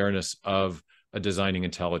an awareness of a designing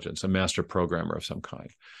intelligence, a master programmer of some kind.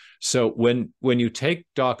 So when you take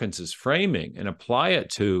Dawkins's framing and apply it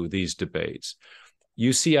to these debates,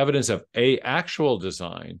 you see evidence of A, actual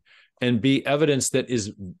design, and B, evidence that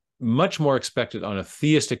is much more expected on a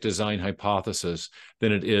theistic design hypothesis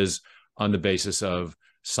than it is on the basis of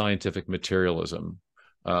scientific materialism,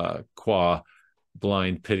 qua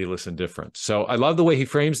blind, pitiless indifference. So I love the way he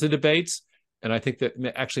frames the debates, and I think that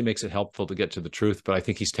actually makes it helpful to get to the truth, but I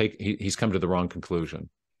think he's come to the wrong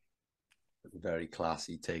conclusion. Very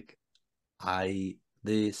classy take.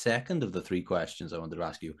 The second of the 3 questions I wanted to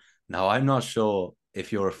ask you. Now, I'm not sure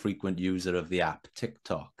if you're a frequent user of the app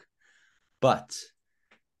TikTok, but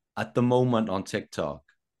at the moment on TikTok,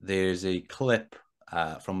 there's a clip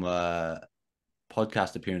from a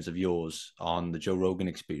podcast appearance of yours on the Joe Rogan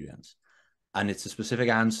Experience, and it's a specific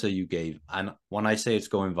answer you gave. And when I say it's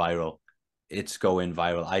going viral, it's going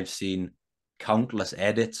viral. I've seen countless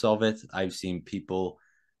edits of it. I've seen people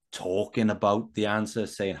talking about the answer,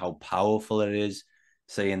 saying how powerful it is,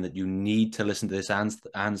 saying that you need to listen to this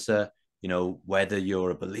answer, you know, whether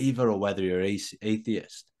you're a believer or whether you're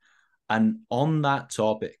atheist. And on that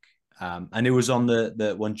topic, and it was on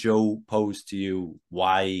the when Joe posed to you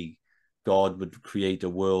why God would create a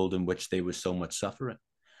world in which there was so much suffering.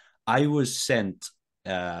 I was sent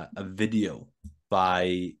a video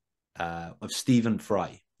by of Stephen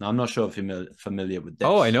Fry. Now, I'm not sure if you're familiar with this.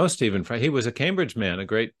 Oh, I know Stephen Fry. He was a Cambridge man, a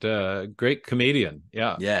great comedian.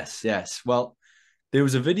 Yeah. Yes, yes. Well, there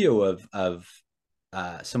was a video of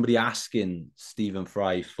somebody asking Stephen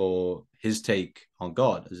Fry for his take on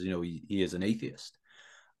God, as you know, he is an atheist.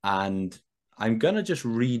 And I'm going to just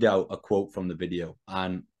read out a quote from the video.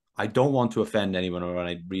 And I don't want to offend anyone when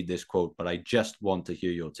I read this quote, but I just want to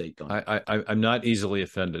hear your take on it. I'm not easily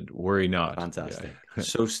offended. Worry not. Fantastic. Yeah.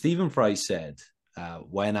 So Stephen Fry said,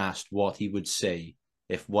 when asked what he would say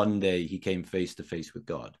if one day he came face to face with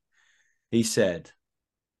God, he said,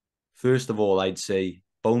 first of all, I'd say,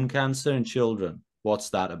 bone cancer in children, what's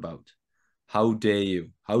that about? How dare you?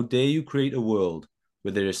 How dare you create a world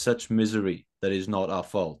where there is such misery that is not our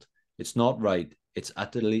fault? It's not right. It's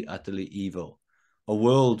utterly, utterly evil. A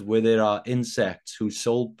world where there are insects whose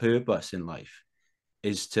sole purpose in life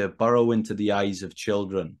is to burrow into the eyes of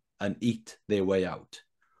children and eat their way out.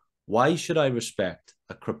 Why should I respect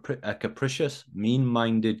a capricious,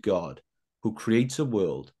 mean-minded God who creates a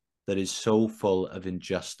world that is so full of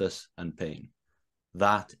injustice and pain?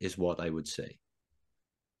 That is what I would say.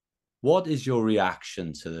 What is your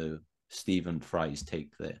reaction to Stephen Fry's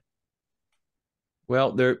take there?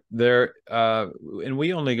 Well, and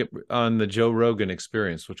we only get on the Joe Rogan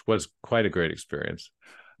experience, which was quite a great experience.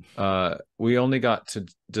 We only got to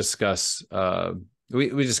discuss, we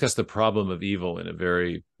discussed the problem of evil in a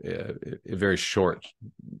very short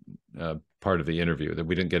part of the interview, that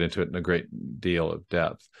we didn't get into it in a great deal of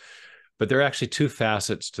depth. But there are actually two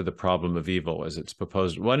facets to the problem of evil as it's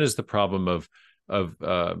proposed. One is the problem of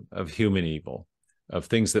human evil, of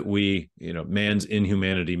things that we, man's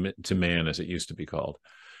inhumanity to man, as it used to be called.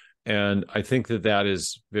 And I think that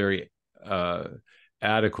is very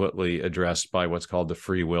adequately addressed by what's called the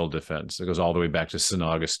free will defense. It goes all the way back to St.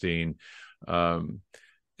 Augustine. And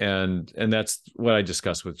that's what I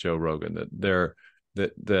discussed with Joe Rogan, that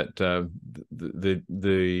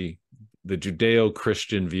the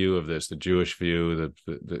Judeo-Christian view of this, the Jewish view,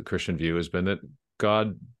 the Christian view, has been that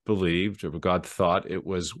God believed, or God thought, it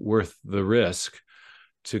was worth the risk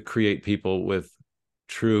to create people with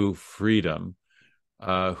true freedom,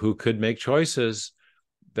 who could make choices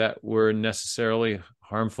that were necessarily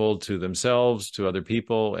harmful to themselves, to other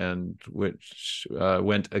people, and which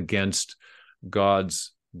went against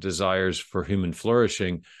God's desires for human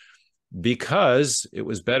flourishing, because it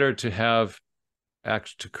was better to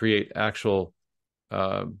create actual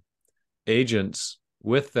agents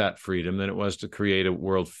with that freedom than it was to create a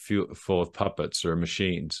world full of puppets or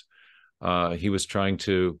machines. He was trying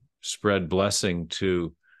to spread blessing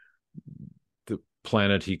to the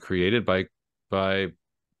planet he created by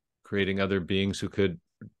creating other beings who could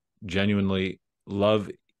genuinely love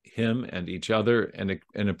him and each other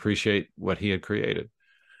and appreciate what he had created.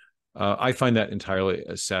 I find that entirely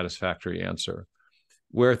a satisfactory answer.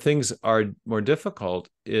 Where things are more difficult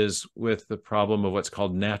is with the problem of what's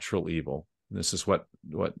called natural evil. And this is what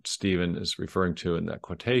Stephen is referring to in that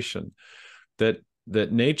quotation, that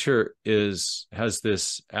nature has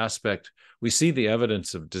this aspect. We see the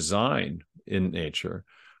evidence of design in nature,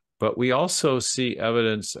 but we also see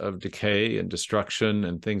evidence of decay and destruction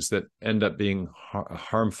and things that end up being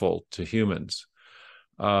harmful to humans.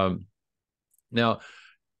 Now,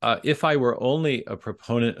 if I were only a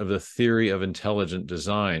proponent of the theory of intelligent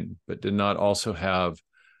design, but did not also have,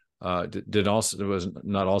 was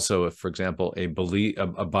not also, for example, a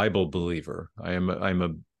Bible believer. I'm a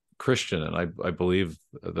Christian, and I believe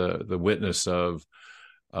the witness of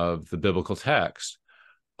the biblical text.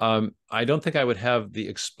 I don't think I would have the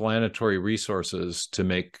explanatory resources to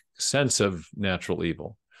make sense of natural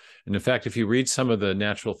evil. And in fact, if you read some of the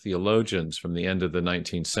natural theologians from the end of the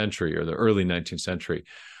 19th century or the early 19th century,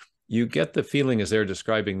 you get the feeling as they're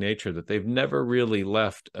describing nature that they've never really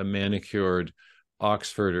left a manicured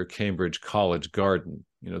Oxford or Cambridge college garden,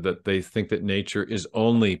 that they think that nature is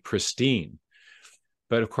only pristine.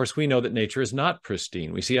 But of course, we know that nature is not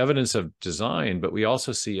pristine. We see evidence of design, but we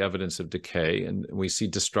also see evidence of decay, and we see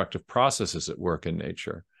destructive processes at work in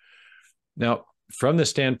nature. Now, from the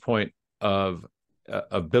standpoint of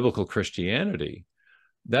biblical Christianity,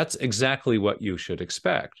 that's exactly what you should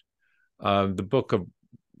expect. The book of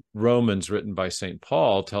Romans, written by St.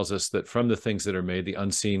 Paul, tells us that from the things that are made, the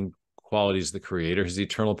unseen qualities of the Creator, his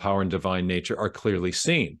eternal power and divine nature are clearly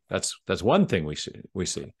seen. That's one thing we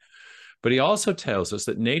see. But he also tells us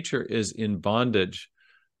that nature is in bondage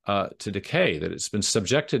to decay, that it's been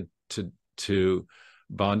subjected to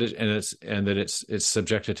bondage, and that it's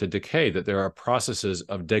subjected to decay, that there are processes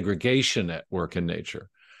of degradation at work in nature.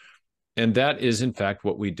 And that is, in fact,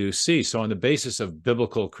 what we do see. So on the basis of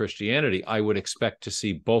biblical Christianity, I would expect to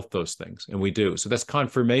see both those things, and we do. So that's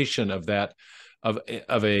confirmation of that, of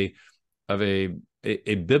a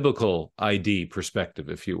biblical ID perspective,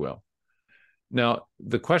 if you will. Now,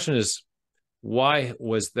 the question is, why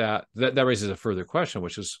was that raises a further question,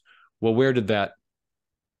 which is, well, where did that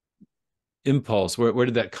impulse, where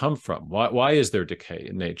did that come from? Why is there decay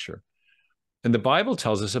in nature? And the Bible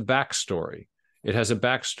tells us a backstory. It has a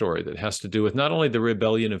backstory that has to do with not only the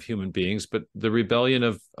rebellion of human beings, but the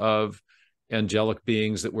rebellion of angelic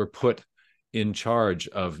beings that were put in charge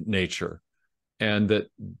of nature. And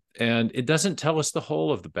it doesn't tell us the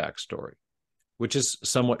whole of the backstory, which is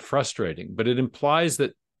somewhat frustrating, but it implies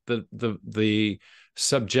that the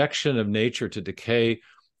subjection of nature to decay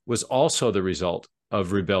was also the result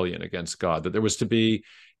of rebellion against God, that there was to be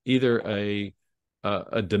either a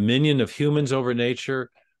dominion of humans over nature,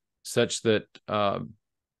 such that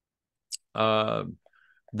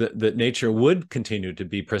that nature would continue to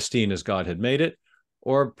be pristine as God had made it,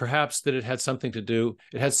 or perhaps that it had something to do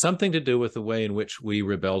with the way in which we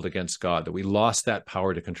rebelled against God, that we lost that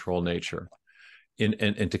power to control nature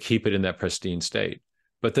and to keep it in that pristine state.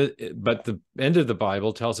 But the end of the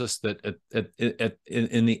Bible tells us that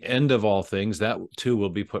in the end of all things, that too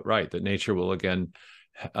will be put right, that nature will again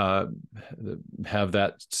have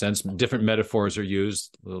that sense. Different metaphors are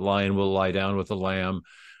used. The lion will lie down with the lamb.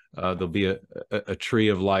 There'll be a tree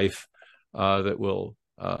of life that will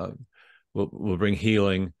bring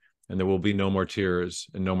healing, and there will be no more tears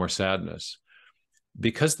and no more sadness.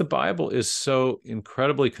 Because the Bible is so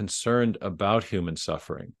incredibly concerned about human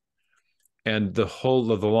suffering, and the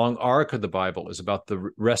long arc of the Bible is about the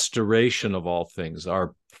restoration of all things,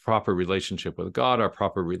 our proper relationship with God, our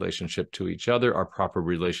proper relationship to each other, our proper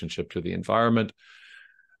relationship to the environment.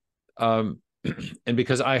 And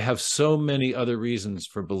because I have so many other reasons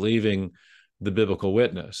for believing the biblical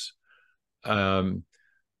witness,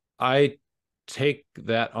 I take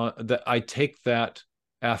that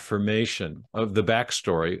affirmation of the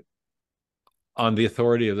backstory on the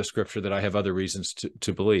authority of the scripture, that I have other reasons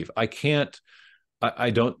to believe. I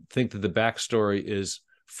don't think that the backstory is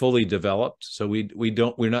fully developed. So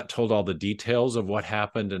we're not told all the details of what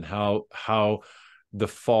happened and how the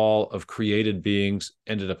fall of created beings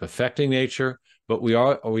ended up affecting nature, but we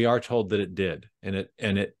are told that it did, and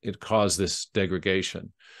it caused this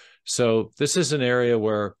degradation. So this is an area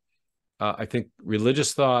where I think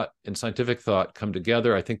religious thought and scientific thought come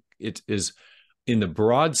together. I think it is, in the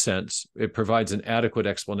broad sense, it provides an adequate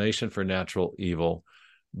explanation for natural evil,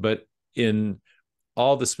 but in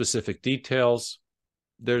all the specific details,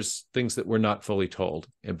 there's things that we're not fully told.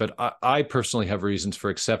 But I personally have reasons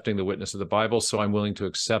for accepting the witness of the Bible, so I'm willing to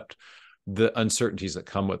accept the uncertainties that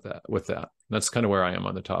come with that. That's kind of where I am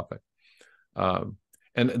on the topic. And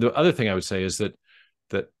the other thing I would say is that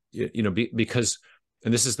because,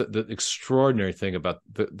 and this is the extraordinary thing about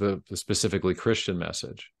the specifically Christian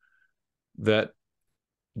message, that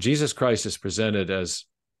Jesus Christ is presented as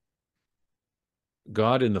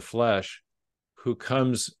God in the flesh, who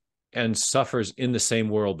comes and suffers in the same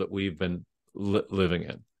world that we've been living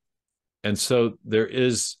in. And so there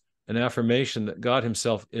is an affirmation that God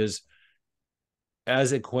himself is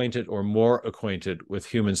as acquainted or more acquainted with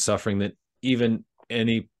human suffering than even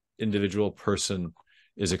any individual person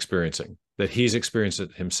is experiencing, that he's experienced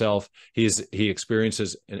it himself. He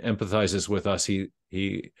experiences and empathizes with us.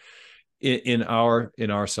 He in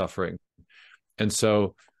our suffering. And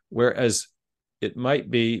so, whereas it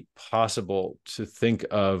might be possible to think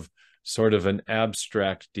of sort of an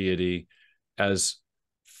abstract deity as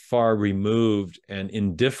far removed and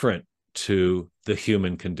indifferent to the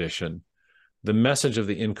human condition, the message of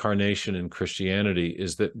the incarnation in Christianity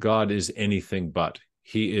is that God is anything but.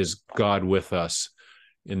 He is God with us,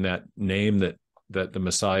 in that name that the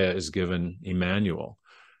Messiah is given, Emmanuel.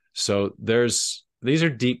 So these are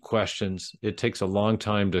deep questions. It takes a long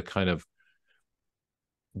time to kind of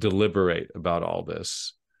deliberate about all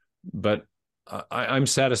this, but I'm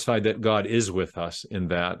satisfied that God is with us in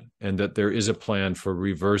that, and that there is a plan for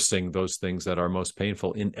reversing those things that are most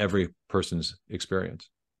painful in every person's experience.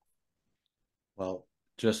 Well,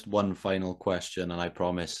 just one final question, and I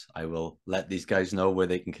promise I will let these guys know where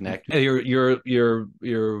they can connect. Your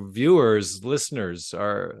viewers, listeners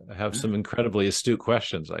have some incredibly astute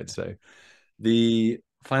questions, I'd say. The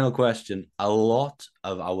final question: a lot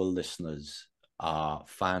of our listeners are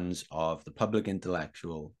fans of the public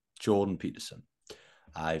intellectual Jordan Peterson.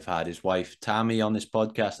 I've had his wife Tammy on this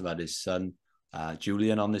podcast. I've had his son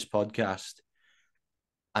Julian on this podcast,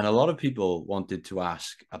 and a lot of people wanted to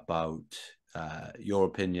ask about your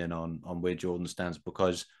opinion on where Jordan stands,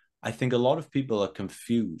 because I think a lot of people are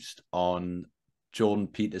confused on Jordan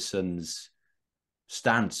Peterson's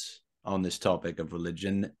stance on this topic of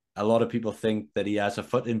religion. A lot of people think that he has a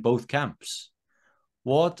foot in both camps.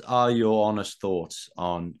 What are your honest thoughts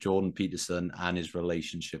on Jordan Peterson and his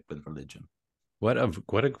relationship with religion? What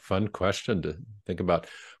a fun question to think about.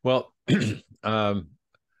 Well,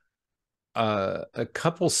 a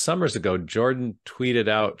couple summers ago, Jordan tweeted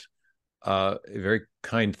out a very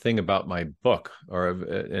kind thing about my book,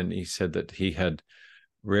 and he said that he had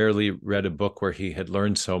rarely read a book where he had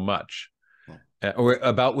learned so much, or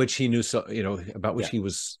about which he knew so, about which he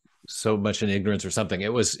was so much in ignorance or something.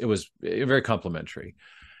 It was very complimentary.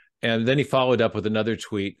 And then he followed up with another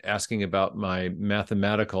tweet asking about my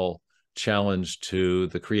mathematical challenge to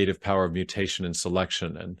the creative power of mutation and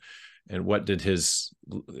selection, and what did his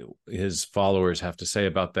followers have to say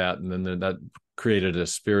about that. And then that created a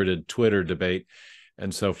spirited Twitter debate.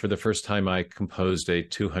 And so for the first time, I composed a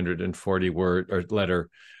 240 word or letter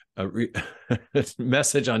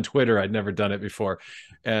message on Twitter. I'd never done it before,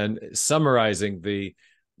 and summarizing the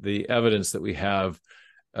evidence that we have,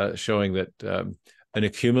 showing that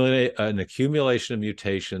an accumulation of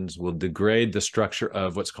mutations will degrade the structure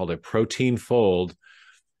of what's called a protein fold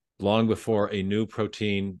long before a new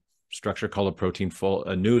protein structure called a protein fold,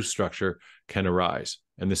 a new structure, can arise.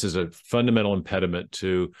 And this is a fundamental impediment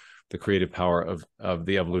to the creative power of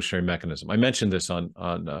the evolutionary mechanism. I mentioned this on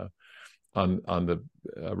the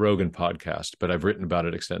Rogan podcast, but I've written about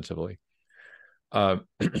it extensively.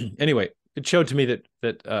 Anyway, it showed to me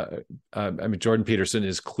that Jordan Peterson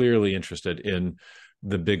is clearly interested in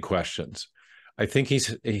the big questions. I think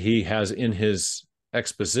he has in his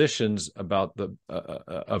expositions about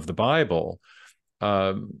of the Bible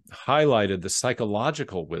highlighted the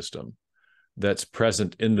psychological wisdom that's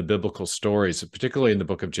present in the biblical stories, particularly in the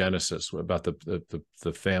book of Genesis about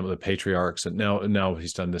the family, the patriarchs, and now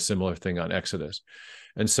he's done the similar thing on Exodus.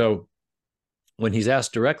 And so when he's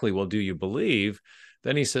asked directly, well, do you believe?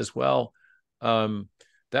 Then he says, well,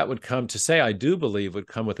 that would come to say, I do believe, would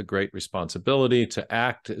come with a great responsibility to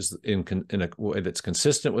act in a way that's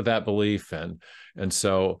consistent with that belief. And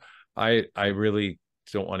so I really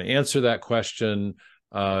don't want to answer that question.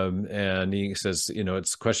 And he says,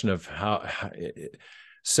 it's a question of how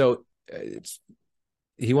so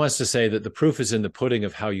he wants to say that the proof is in the pudding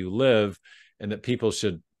of how you live, and that people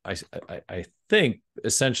should, I think,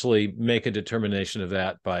 essentially make a determination of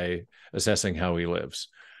that by assessing how he lives.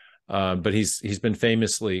 But he's been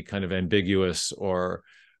famously kind of ambiguous or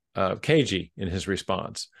cagey in his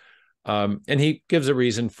response. And he gives a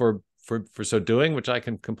reason for so doing, which I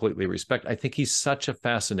can completely respect. I think he's such a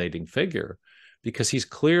fascinating figure because he's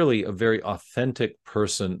clearly a very authentic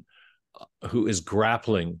person who is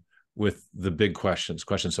grappling with the big questions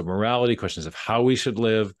of morality, questions of how we should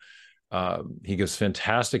live. He gives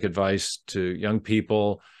fantastic advice to young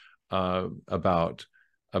people about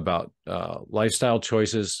lifestyle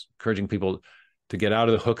choices, encouraging people to get out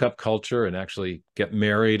of the hookup culture and actually get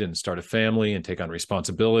married and start a family and take on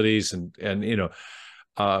responsibilities.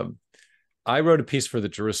 I wrote a piece for the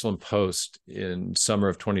Jerusalem Post in summer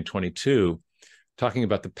of 2022 talking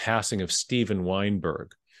about the passing of Steven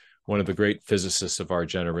Weinberg, one of the great physicists of our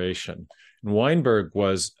generation. And Weinberg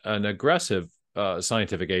was an aggressive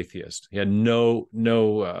scientific atheist. He had no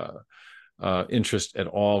interest at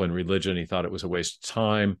all in religion. He thought it was a waste of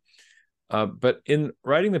time. But in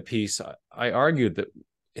writing the piece, I argued that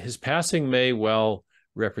his passing may well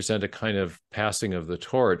represent a kind of passing of the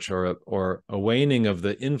torch or a waning of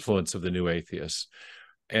the influence of the new atheists.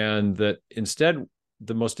 And that instead,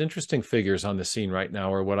 the most interesting figures on the scene right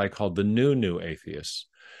now are what I call the new atheists.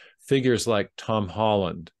 Figures like Tom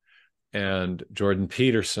Holland and Jordan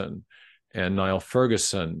Peterson and Niall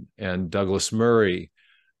Ferguson and Douglas Murray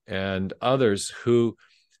and others who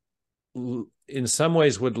in some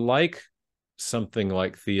ways would like something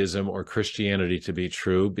like theism or Christianity to be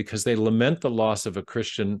true because they lament the loss of a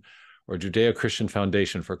Christian or Judeo-Christian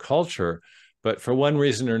foundation for culture, but for one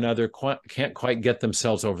reason or another can't quite get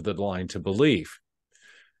themselves over the line to belief.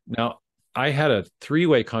 Now, I had a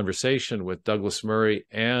three-way conversation with Douglas Murray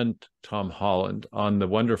and Tom Holland on the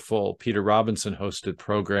wonderful Peter Robinson hosted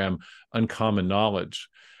program Uncommon Knowledge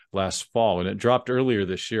last fall, and it dropped earlier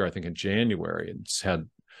this year, I think in January. It's had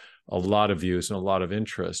a lot of views and a lot of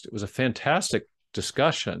interest. It was a fantastic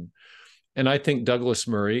discussion, and I think Douglas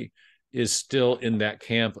Murray is still in that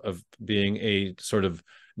camp of being a sort of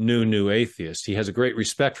new atheist. He has a great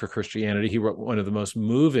respect for Christianity. He wrote one of the most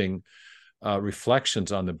moving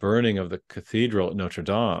reflections on the burning of the cathedral at Notre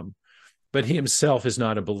Dame, but he himself is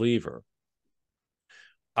not a believer.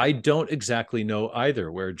 I don't exactly know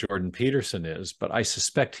either where Jordan Peterson is, but I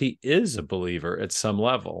suspect he is a believer at some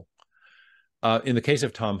level. In the case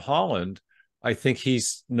of Tom Holland, I think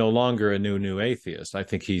he's no longer a new atheist. I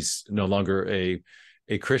think he's no longer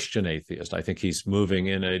a Christian atheist. I think he's moving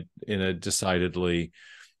in a decidedly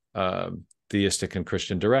theistic and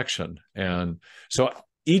Christian direction. And so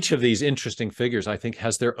each of these interesting figures, I think,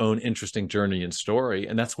 has their own interesting journey and story,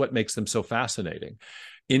 and that's what makes them so fascinating.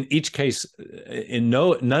 In each case, in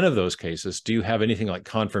none of those cases, do you have anything like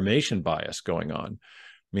confirmation bias going on.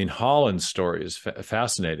 I mean, Holland's story is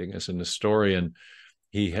fascinating as an historian.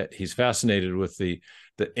 He's fascinated with the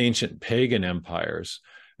ancient pagan empires,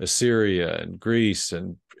 Assyria and Greece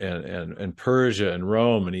and Persia and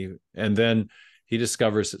Rome, and then he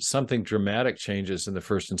discovers that something dramatic changes in the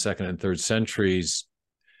first and second and third centuries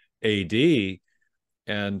AD,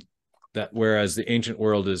 and that whereas the ancient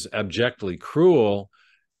world is abjectly cruel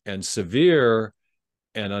and severe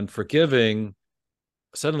and unforgiving,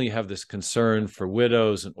 suddenly you have this concern for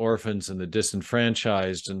widows and orphans and the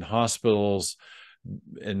disenfranchised and hospitals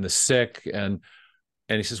and the sick. And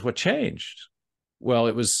he says, what changed? Well,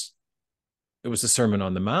 it was the Sermon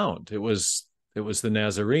on the Mount. It was the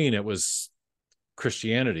Nazarene. It was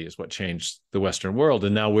Christianity is what changed the Western world.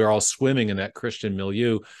 And now we're all swimming in that Christian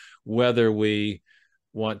milieu, whether we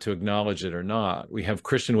want to acknowledge it or not. We have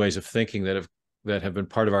Christian ways of thinking that have been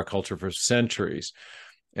part of our culture for centuries.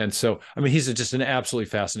 And so, I mean, he's just an absolutely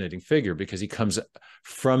fascinating figure because he comes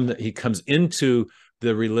into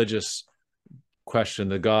the religious question,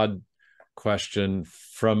 the God question,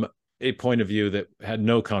 from a point of view that had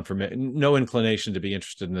no inclination to be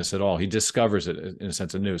interested in this at all. He discovers it in a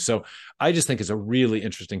sense anew. So I just think it's a really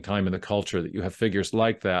interesting time in the culture that you have figures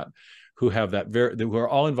like that who are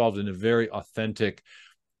all involved in a very authentic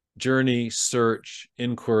journey, search,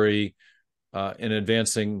 inquiry, in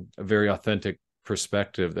advancing a very authentic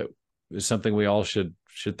perspective that is something we all should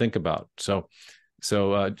think about. So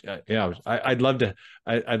yeah, I'd love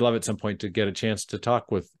at some point to get a chance to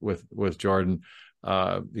talk with Jordan,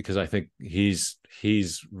 because I think he's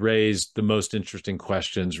raised the most interesting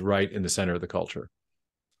questions right in the center of the culture.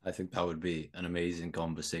 I think that would be an amazing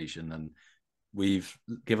conversation, and we've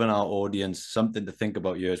given our audience something to think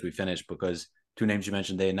about here as we finish, because two names you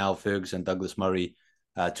mentioned there, Niall Ferguson, Douglas Murray,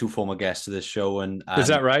 two former guests of this show. And is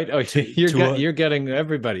that right? Oh, you're getting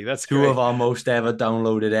everybody. That's two great. Of our most ever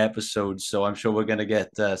downloaded episodes. So I'm sure we're going to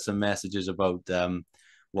get some messages about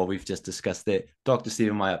what we've just discussed there. Dr.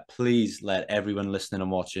 Stephen Meyer, please let everyone listening and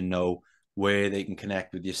watching know where they can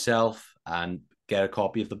connect with yourself and get a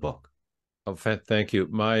copy of the book. Oh, thank you.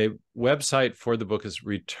 My website for the book is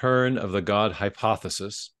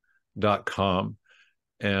returnofthegodhypothesis.com.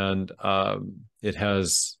 And it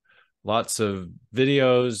has lots of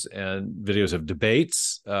videos of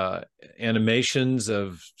debates, animations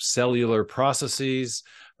of cellular processes,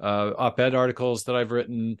 op-ed articles that I've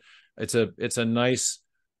written. It's a nice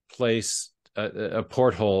place, a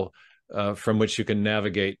porthole from which you can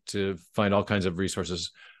navigate to find all kinds of resources.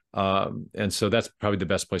 And so that's probably the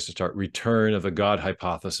best place to start,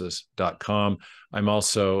 returnofthegodhypothesis.com. I'm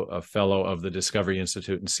also a fellow of the Discovery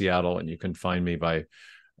Institute in Seattle, and you can find me by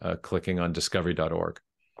clicking on discovery.org.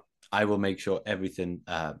 I will make sure everything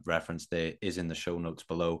referenced there is in the show notes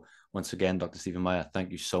below. Once again, Dr. Stephen Meyer,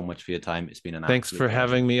 thank you so much for your time. It's been an Thanks for pleasure.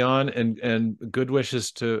 having me on, and good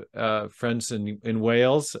wishes to friends in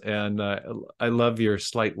Wales. And I love your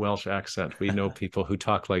slight Welsh accent. We know people who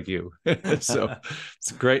talk like you. So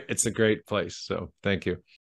it's great. It's a great place. So thank you.